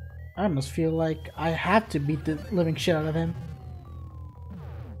 I almost feel like I have to beat the living shit out of him.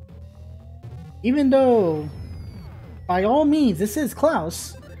 Even though, by all means, this is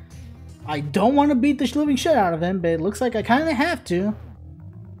Klaus. I don't want to beat the living shit out of him, but it looks like I kind of have to.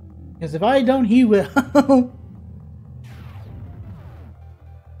 Because if I don't, he will.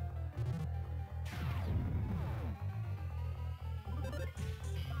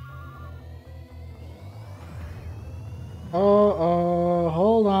 Oh,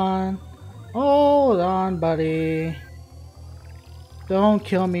 hold on. Hold on, buddy. Don't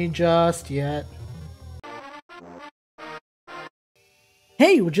kill me just yet.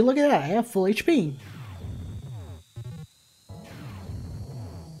 Hey, would you look at that? I have full HP.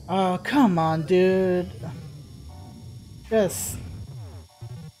 Oh, come on, dude. Yes.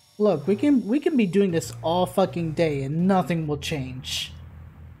 Look, we can be doing this all fucking day and nothing will change.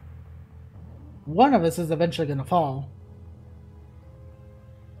 One of us is eventually gonna fall.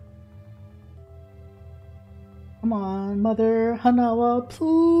 Come on, Mother Hanawa,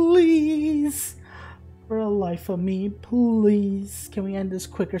 please. For the life of me, please. Can we end this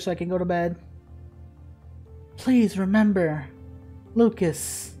quicker so I can go to bed? Please remember,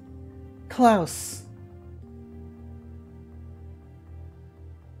 Lucas, Klaus.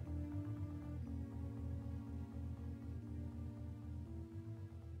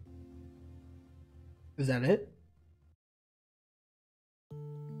 Is that it?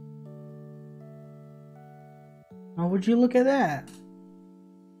 Oh, would you look at that?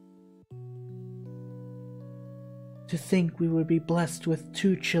 To think we would be blessed with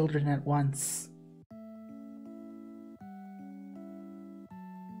 2 children at once.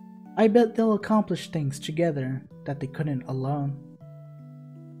 I bet they'll accomplish things together that they couldn't alone.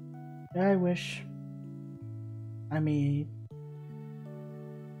 I wish. I mean,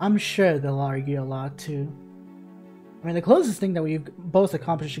 I'm sure they'll argue a lot too. I mean, the closest thing that we've both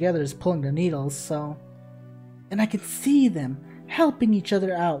accomplished together is pulling the needles, so... And I can see them helping each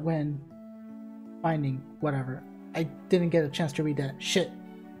other out when finding whatever. I didn't get a chance to read that. Shit.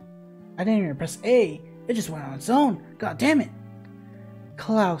 I didn't even press A. It just went on its own. God damn it.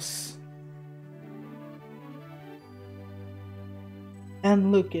 Klaus.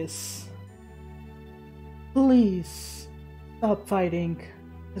 And Lucas. Please stop fighting,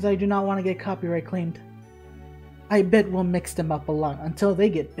 because I do not want to get copyright claimed. I bet we'll mix them up a lot until they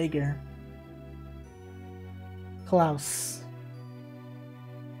get bigger. Klaus.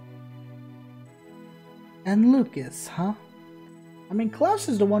 And Lucas, huh? I mean, Klaus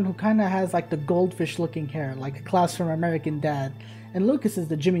is the one who kind of has like the goldfish looking hair, like Klaus from American Dad. And Lucas is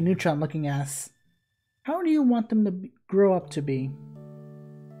the Jimmy Neutron looking ass. How do you want them to grow up to be?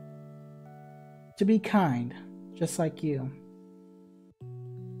 To be kind, just like you.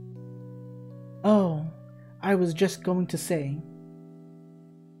 Oh, I was just going to say.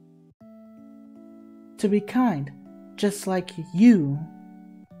 To be kind, just like you.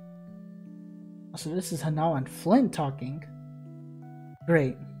 So this is Hanawa and Flint talking.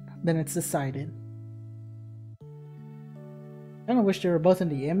 Great, then it's decided. kind of wish they were both in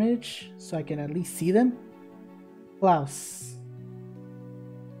the image so I can at least see them. Klaus.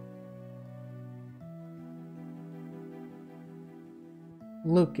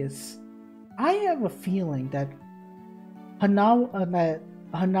 Lucas. I have a feeling that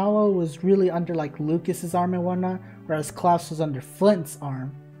Hanawa was really under like Lucas's arm and whatnot, whereas Klaus was under Flint's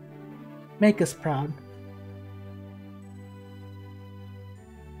arm. Make us proud.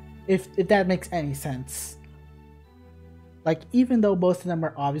 If that makes any sense. Like, even though both of them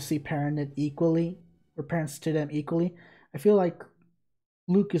are obviously parented equally, or parents to them equally, I feel like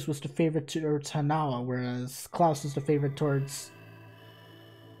Lucas was the favorite towards Hanawa, whereas Klaus was the favorite towards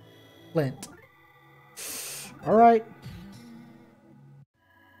Flint. Alright.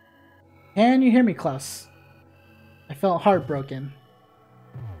 Can you hear me, Klaus? I felt heartbroken.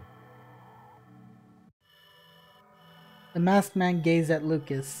 The masked man gazed at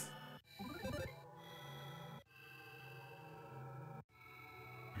Lucas.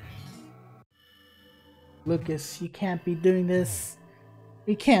 Lucas, you can't be doing this.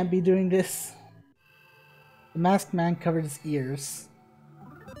 We can't be doing this. The masked man covered his ears.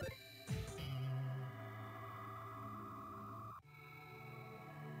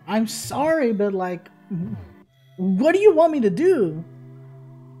 I'm sorry, but like, what do you want me to do?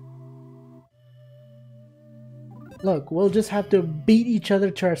 Look, we'll just have to beat each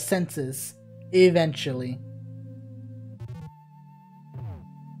other to our senses. Eventually.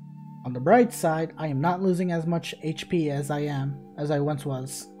 On the bright side, I am not losing as much HP as I once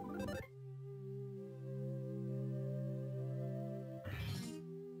was.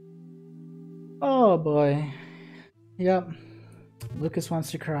 Oh boy. Yep. Lucas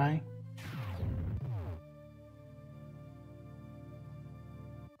wants to cry.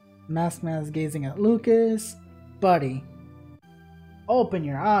 Masked man is gazing at Lucas. Buddy. Open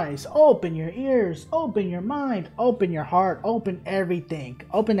your eyes, open your ears, open your mind, open your heart, open everything.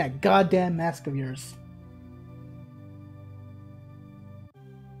 Open that goddamn mask of yours.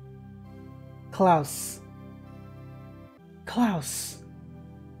 Klaus. Klaus.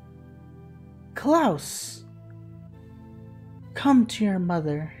 Klaus. Come to your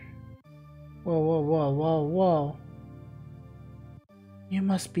mother. Whoa, whoa, whoa, whoa, whoa. You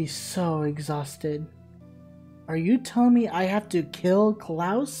must be so exhausted. Are you telling me I have to kill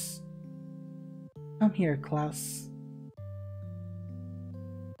Klaus? Come here, Klaus.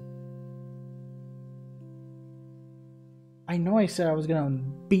 I know I said I was gonna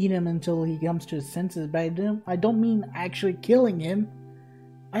beat him until he comes to his senses, but I don't mean actually killing him.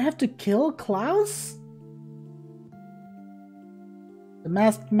 I have to kill Klaus? The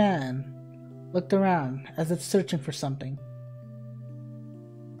masked man looked around as if searching for something.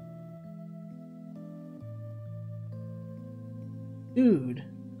 Dude,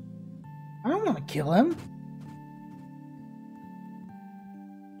 I don't want to kill him.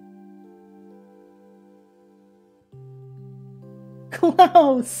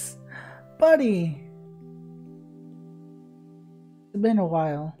 Klaus! Buddy! It's been a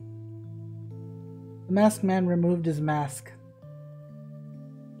while. The masked man removed his mask.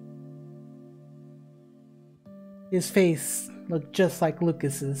 His face looked just like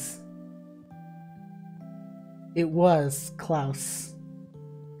Lucas's. It was Klaus.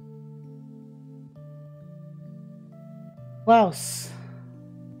 Klaus!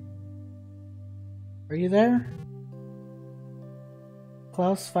 Are you there?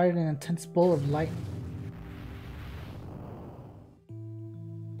 Klaus fired an intense bolt of light.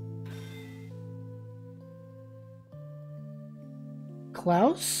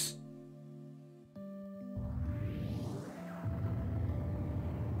 Klaus?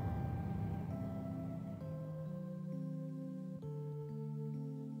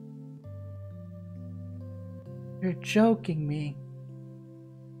 You're joking me.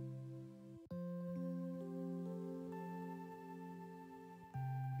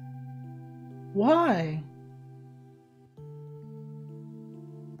 Why?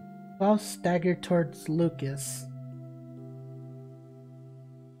 Klaus staggered towards Lucas.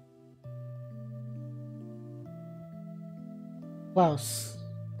 Klaus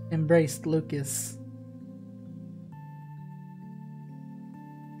embraced Lucas.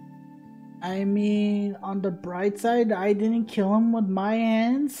 I mean, on the bright side, I didn't kill him with my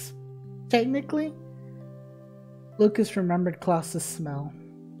hands, technically. Lucas remembered Klaus's smell.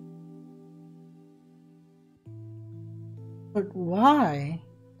 But why?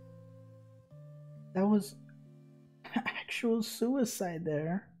 That was actual suicide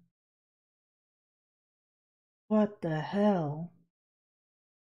there. What the hell?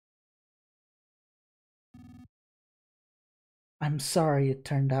 I'm sorry it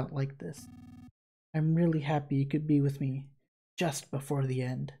turned out like this. I'm really happy you could be with me just before the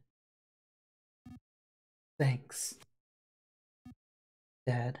end. Thanks,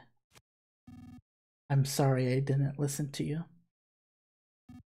 Dad. I'm sorry I didn't listen to you.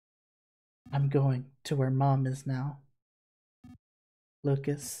 I'm going to where Mom is now.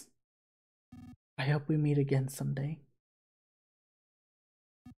 Lucas, I hope we meet again someday.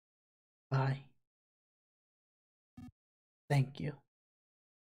 Bye. Thank you.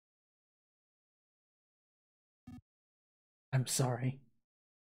 I'm sorry.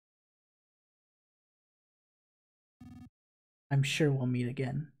 I'm sure we'll meet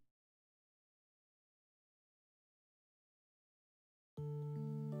again.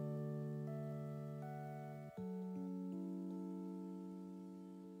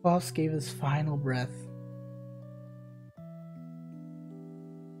 Klaus gave his final breath.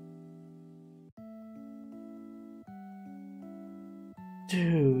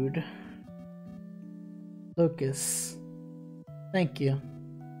 Dude. Lucas. Thank you.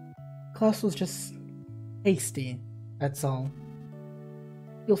 Klaus was just hasty, that's all.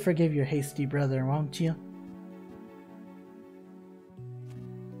 You'll forgive your hasty brother, won't you?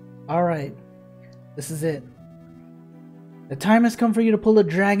 Alright. This is it. The time has come for you to pull the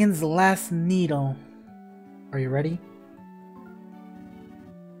dragon's last needle. Are you ready?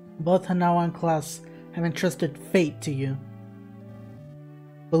 Both Hanawa and Klaus have entrusted fate to you.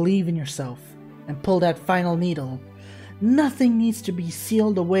 Believe in yourself and pull that final needle. Nothing needs to be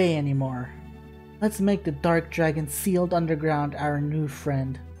sealed away anymore. Let's make the dark dragon sealed underground our new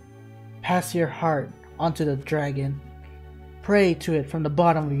friend. Pass your heart onto the dragon. Pray to it from the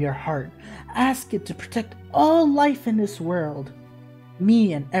bottom of your heart. Ask it to protect all life in this world.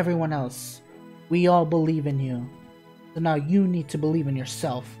 Me and everyone else. We all believe in you. So now you need to believe in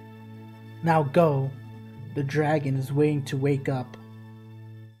yourself. Now go. The dragon is waiting to wake up.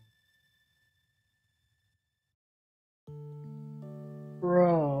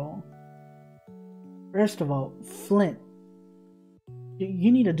 Bro. First of all, Flint.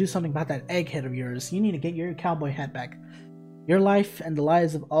 You need to do something about that egghead of yours. You need to get your cowboy hat back. Your life and the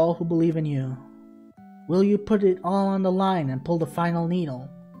lives of all who believe in you. Will you put it all on the line and pull the final needle?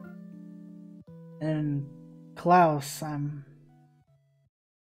 And Klaus,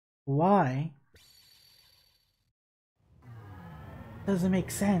 why? Doesn't make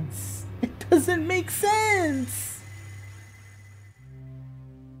sense. It doesn't make sense!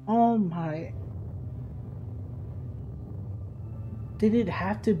 Oh my... Did it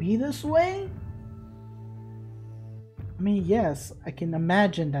have to be this way? I mean, yes, I can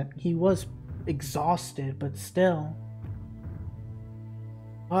imagine that he was exhausted, but still.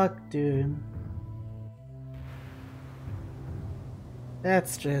 Fuck, dude.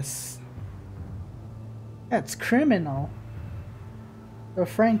 That's criminal. The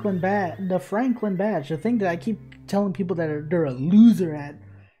Franklin badge, the thing that I keep telling people that they're a loser at,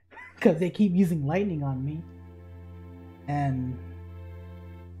 because they keep using lightning on me. And,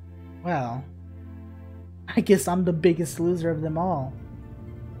 well, I guess I'm the biggest loser of them all.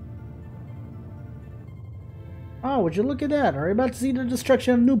 Oh, would you look at that? Are you about to see the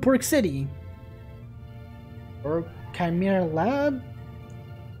destruction of Newport City? Or Chimera Lab?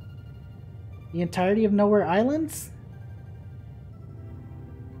 The entirety of Nowhere Islands?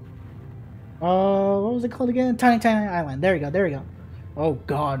 What was it called again? Tiny Tiny Island. There we go, there we go. Oh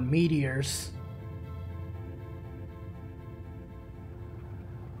god, meteors.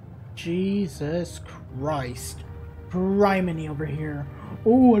 Jesus Christ. Criminy over here.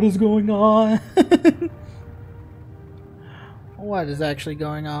 Oh, what is going on? What is actually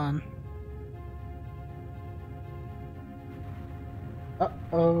going on?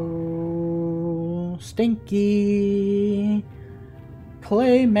 Uh-oh. Stinky.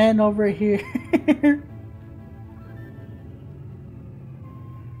 Clayman over here.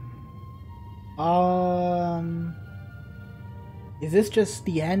 Is this just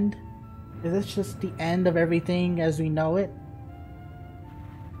the end? Is this just the end of everything as we know it?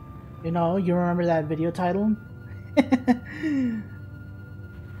 You know, you remember that video title?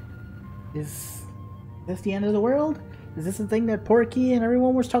 Is this the end of the world? Is this the thing that Porky and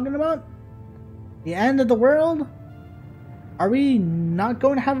everyone was talking about? The end of the world? Are we not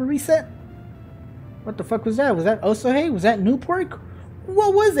going to have a reset? What the fuck was that? Was that Osohe? Was that Newport?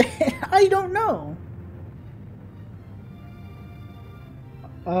 What was it? I don't know.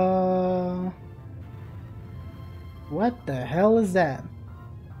 What the hell is that?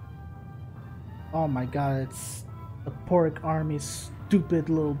 Oh my god, it's the Pork Army's stupid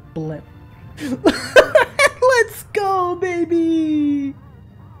little blimp. Let's go, baby!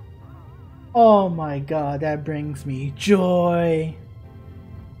 Oh my god, that brings me joy.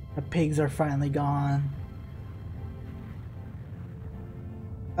 The pigs are finally gone.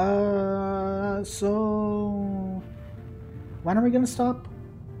 So when are we gonna stop?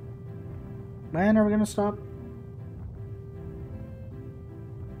 When are we gonna stop?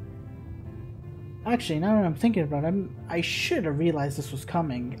 Actually, now that I'm thinking about it, I should have realized this was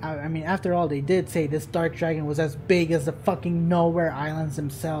coming. I mean, after all, they did say this dark dragon was as big as the fucking Nowhere Islands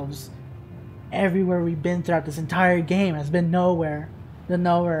themselves. Everywhere we've been throughout this entire game has been nowhere. The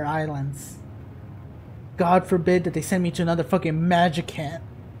Nowhere Islands. God forbid that they send me to another fucking magic camp.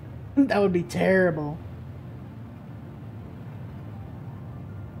 That would be terrible.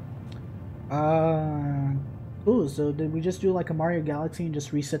 Uh, Cool. So did we just do like a Mario Galaxy and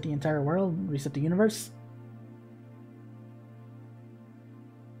just reset the entire world, reset the universe?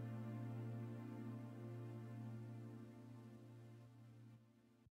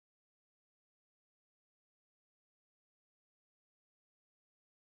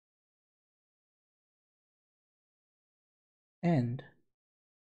 End.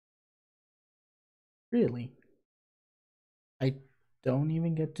 Really? I don't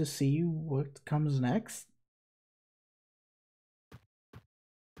even get to see what comes next?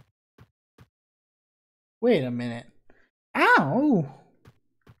 Wait a minute. Ow!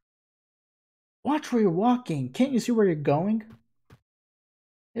 Watch where you're walking. Can't you see where you're going?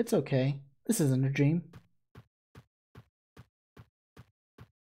 It's okay. This isn't a dream.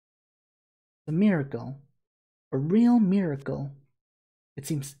 A miracle. A real miracle. It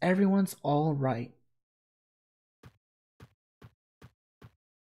seems everyone's all right.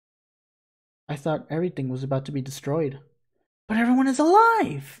 I thought everything was about to be destroyed. But everyone is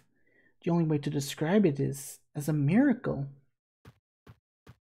alive! The only way to describe it is as a miracle.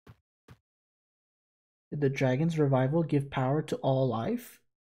 Did the dragon's revival give power to all life?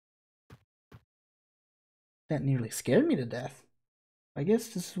 That nearly scared me to death. I guess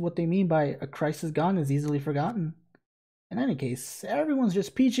this is what they mean by a crisis gone is easily forgotten. In any case, everyone's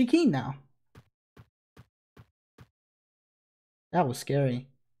just peachy keen now. That was scary.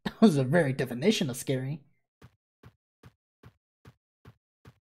 That was a very definition of scary.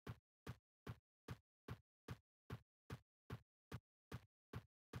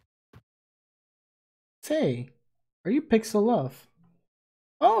 Say, are you Pixel Love?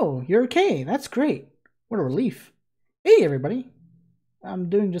 Oh, you're okay. That's great. What a relief. Hey, everybody. I'm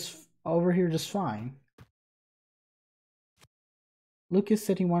doing just over here just fine. Lucas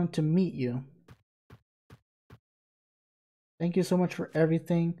said he wanted to meet you. Thank you so much for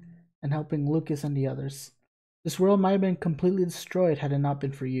everything and helping Lucas and the others. This world might have been completely destroyed had it not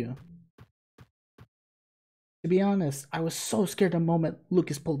been for you. To be honest, I was so scared the moment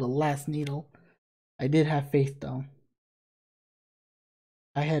Lucas pulled the last needle. I did have faith though.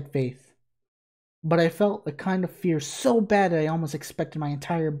 I had faith. But I felt a kind of fear so bad that I almost expected my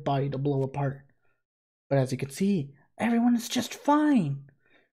entire body to blow apart. But as you can see, everyone is just fine.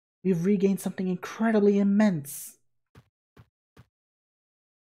 We've regained something incredibly immense.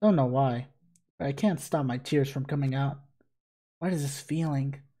 Don't know why, but I can't stop my tears from coming out. What is this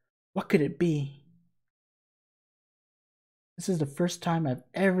feeling? What could it be? This is the first time I've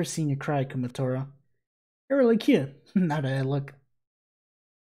ever seen you cry, Kumatora. You're really cute, now that I look.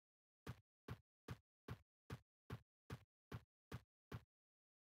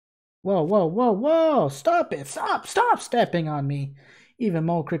 Whoa, whoa, whoa, whoa! Stop it! Stop stepping on me! Even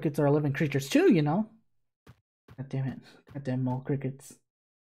mole crickets are living creatures too, you know. God damn it. Goddamn mole crickets.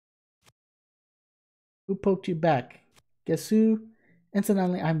 Who poked you back? Guess who?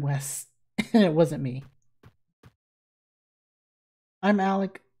 Incidentally, I'm Wes. And it wasn't me. I'm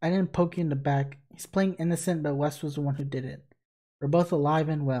Alec. I didn't poke you in the back. He's playing innocent, but Wes was the one who did it. We're both alive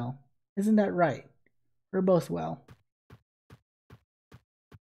and well. Isn't that right? We're both well.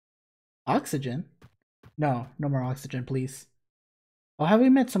 Oxygen? No, no more oxygen, please. Oh, have we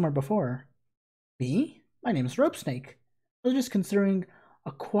met somewhere before? Me? My name's Rope Snake. I was just considering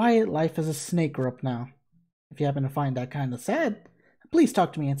a quiet life as a snake rope now. If you happen to find that kind of sad, please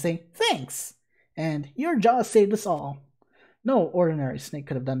talk to me and say thanks. And your jaw saved us all. No ordinary snake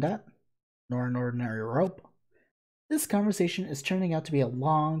could have done that, nor an ordinary rope. This conversation is turning out to be a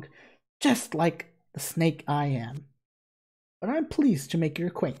long, just like the snake I am. But I'm pleased to make your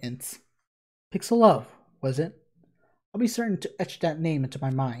acquaintance. Pixel Love, was it? I'll be certain to etch that name into my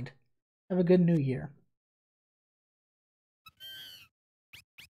mind. Have a good new year.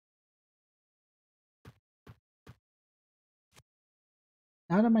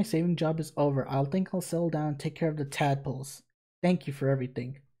 Now that my saving job is over, I'll settle down and take care of the tadpoles. Thank you for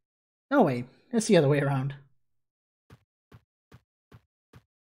everything. No, wait, it's the other way around.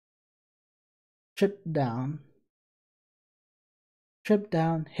 Trip down. Trip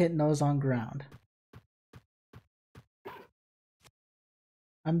down, hit nose on ground.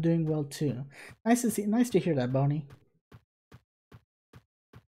 I'm doing well too. Nice to hear that, Boney.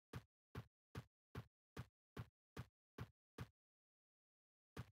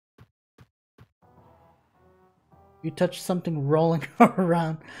 You touched something rolling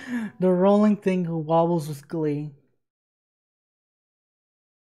around. The rolling thing who wobbles with glee.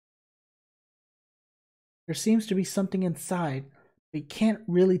 There seems to be something inside, but you can't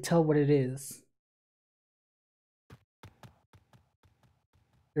really tell what it is.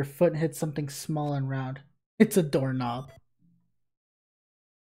 Your foot hits something small and round. It's a doorknob.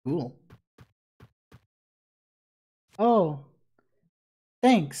 Cool. Oh,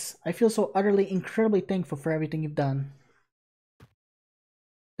 thanks. I feel so utterly, incredibly thankful for everything you've done.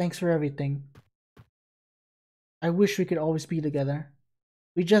 Thanks for everything. I wish we could always be together.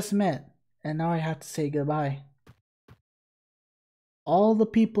 We just met, and now I have to say goodbye. All the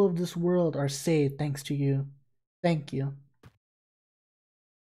people of this world are saved thanks to you. Thank you.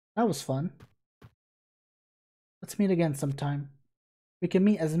 That was fun. Let's meet again sometime. We can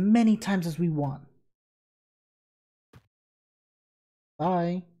meet as many times as we want.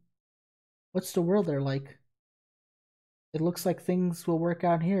 Bye. What's the world there like? It looks like things will work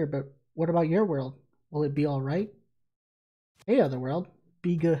out here, but what about your world? Will it be alright? Hey, Otherworld.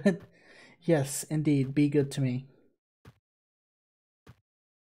 Be good. Yes, indeed, be good to me.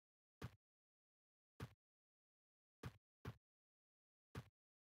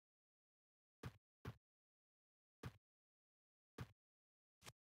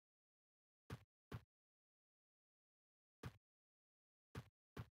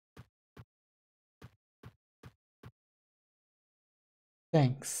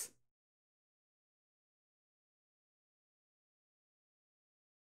 Thanks.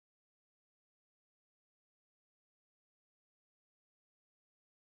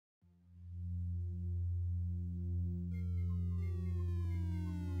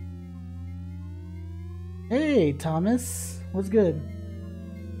 Hey, Thomas. What's good?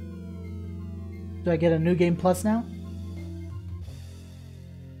 Do I get a new game plus now?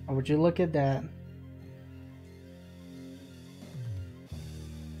 Or would you look at that?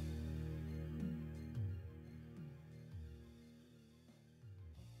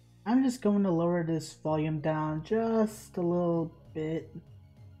 I'm just going to lower this volume down just a little bit.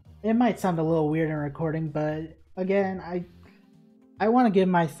 It might sound a little weird in recording, but again, I want to give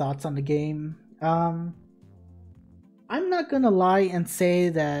my thoughts on the game. I'm not gonna lie and say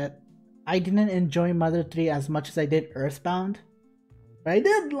that I didn't enjoy Mother 3 as much as I did Earthbound, but I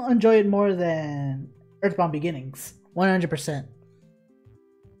did enjoy it more than Earthbound Beginnings, 100%.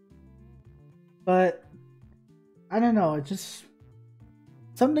 But I don't know, it just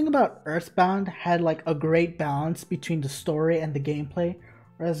something about Earthbound had like a great balance between the story and the gameplay,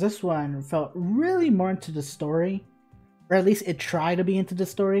 whereas this one felt really more into the story, or at least it tried to be into the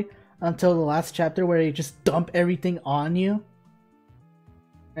story until the last chapter where they just dump everything on you.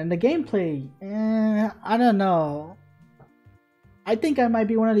 And the gameplay, I don't know. I think I might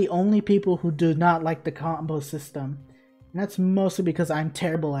be one of the only people who do not like the combo system. And that's mostly because I'm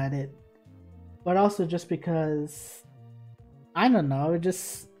terrible at it. But also just because, I don't know,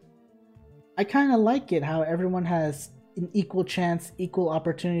 I kind of like it how everyone has an equal chance, equal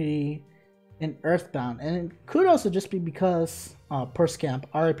opportunity in Earthbound. And it could also just be because, poor Scamp,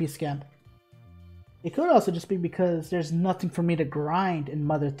 RIP Scamp. It could also just be because there's nothing for me to grind in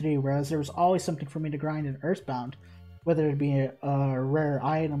Mother 3, whereas there was always something for me to grind in Earthbound. Whether it be a rare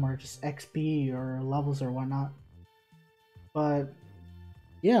item or just XP or levels or whatnot. But,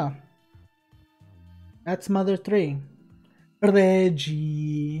 yeah. That's Mother 3.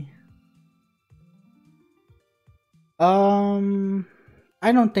 Reggie.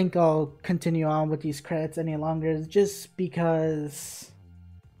 I don't think I'll continue on with these credits any longer, just because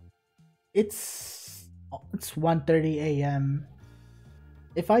it's 1:30 a.m.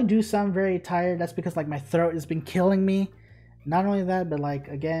 If I do sound very tired, that's because like my throat has been killing me. Not only that, but like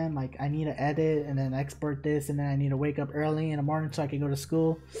again, like I need to edit and then export this, and then I need to wake up early in the morning so I can go to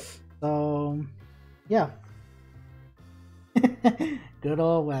school. So yeah. Good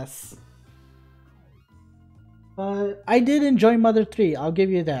old Wes. But I did enjoy Mother 3, I'll give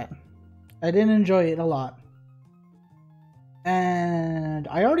you that. I did enjoy it a lot. And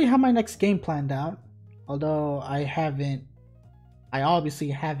I already have my next game planned out. Although I obviously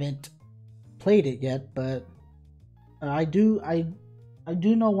haven't played it yet, but I do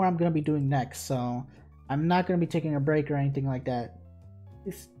know what I'm gonna be doing next, so I'm not gonna be taking a break or anything like that.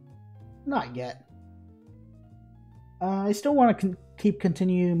 It's not yet. I still want to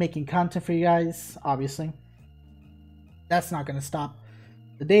continue making content for you guys, obviously. That's not gonna stop.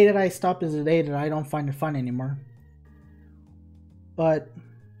 The day that I stop is the day that I don't find it fun anymore. But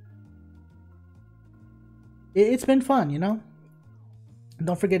It's been fun, you know?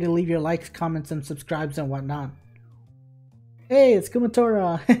 Don't forget to leave your likes, comments, and subscribes and whatnot. Hey, it's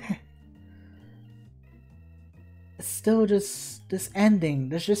Kumatora! It's still just this ending.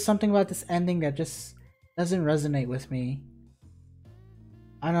 There's just something about this ending that just doesn't resonate with me.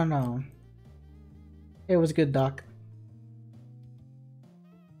 I don't know. It was good, Doc.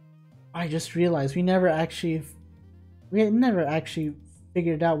 I just realized we never actually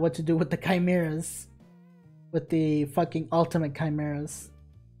figured out what to do with the chimeras. With the fucking ultimate chimeras.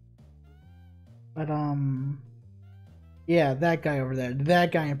 But yeah, that guy over there.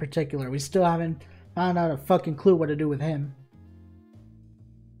 That guy in particular. We still haven't found out a fucking clue what to do with him.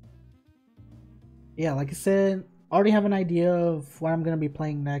 Yeah, like I said, already have an idea of what I'm gonna be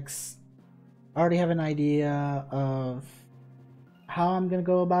playing next. Already have an idea of how I'm gonna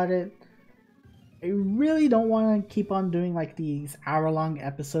go about it. I really don't want to keep on doing like these hour-long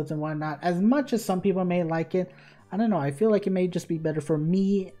episodes and whatnot. As much as some people may like it, I don't know. I feel like it may just be better for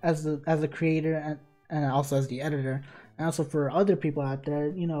me as a creator and also as the editor, and also for other people out there.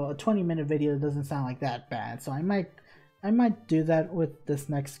 You know, a 20-minute video doesn't sound like that bad, so I might do that with this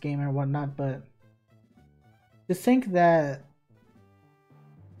next game or whatnot. But to think that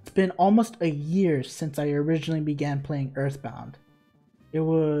it's been almost a year since I originally began playing Earthbound. It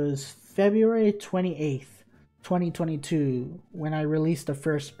was February 28th, 2022 when I released the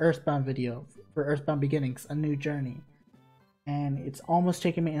first Earthbound video for Earthbound Beginnings, A New Journey. And it's almost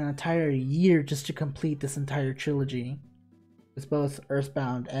taken me an entire year just to complete this entire trilogy. It's both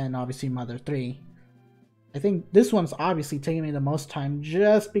Earthbound and obviously Mother 3. I think this one's obviously taking me the most time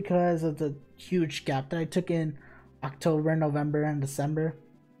just because of the huge gap that I took in October, November, and December.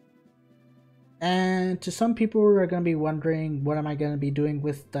 And to some people who are going to be wondering what am I going to be doing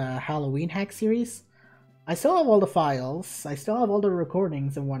with the Halloween hack series, I still have all the files, I still have all the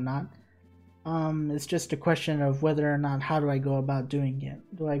recordings and whatnot. It's just a question of whether or not how do I go about doing it.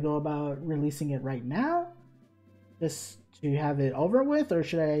 Do I go about releasing it right now, just to have it over with, or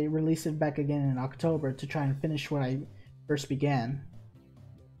should I release it back again in October to try and finish what I first began?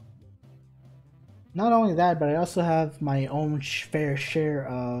 Not only that, but I also have my own fair share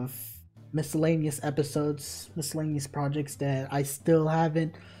of miscellaneous episodes, miscellaneous projects that I still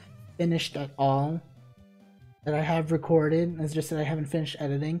haven't finished at all, that I have recorded. It's just that I haven't finished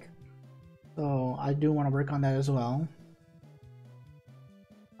editing, so I do want to work on that as well.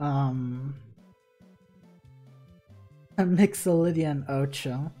 A Mixolydian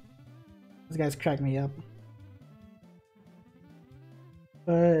Ocho. These guys crack me up.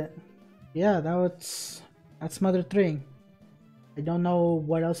 But yeah, that's Mother 3. I don't know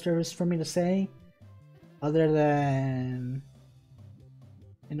what else there is for me to say other than,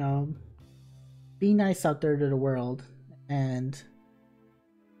 you know, be nice out there to the world and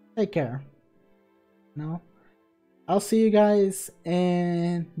take care. You know, I'll see you guys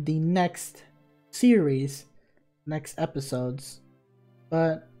in the next series, next episodes,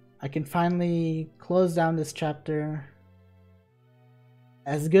 but I can finally close down this chapter.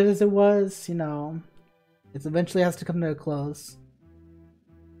 As good as it was, you know, it eventually has to come to a close.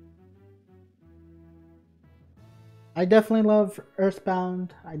 I definitely love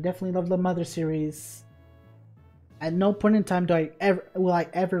Earthbound. I definitely love the Mother series. At no point in time will I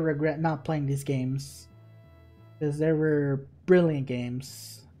ever regret not playing these games, because they were brilliant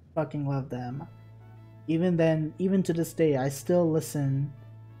games. Fucking love them. Even then, even to this day, I still listen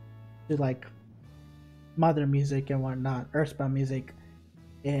to like Mother music and whatnot, Earthbound music,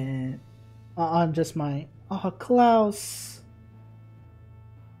 and on just my Klaus.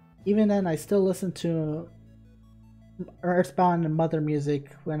 Even then, I still listen to Earthbound and Mother music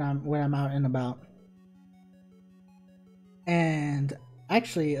when I'm out and about. And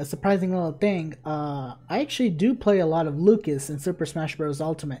actually, a surprising little thing, I actually do play a lot of Lucas in Super Smash Bros.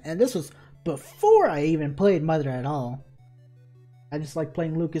 Ultimate, and this was before I even played Mother at all. I just like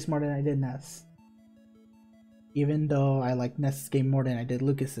playing Lucas more than I did Ness. Even though I like Ness's game more than I did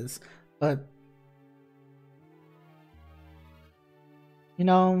Lucas's. But, you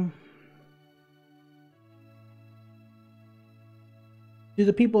know, to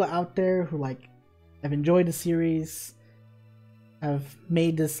the people out there who like have enjoyed the series, have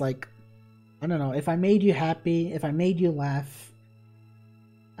made this like, I don't know, if I made you happy, if I made you laugh,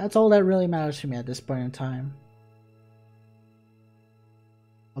 that's all that really matters to me at this point in time.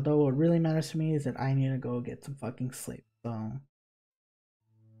 Although what really matters to me is that I need to go get some fucking sleep. So,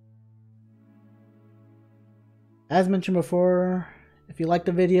 as mentioned before, if you liked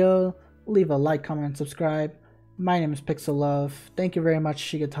the video, leave a like, comment, and subscribe. My name is Pixel Love. Thank you very much,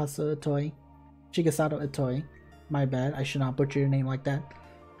 Shigesato Itoi. My bad, I should not butcher your name like that.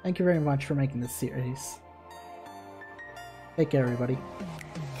 Thank you very much for making this series. Take care, everybody.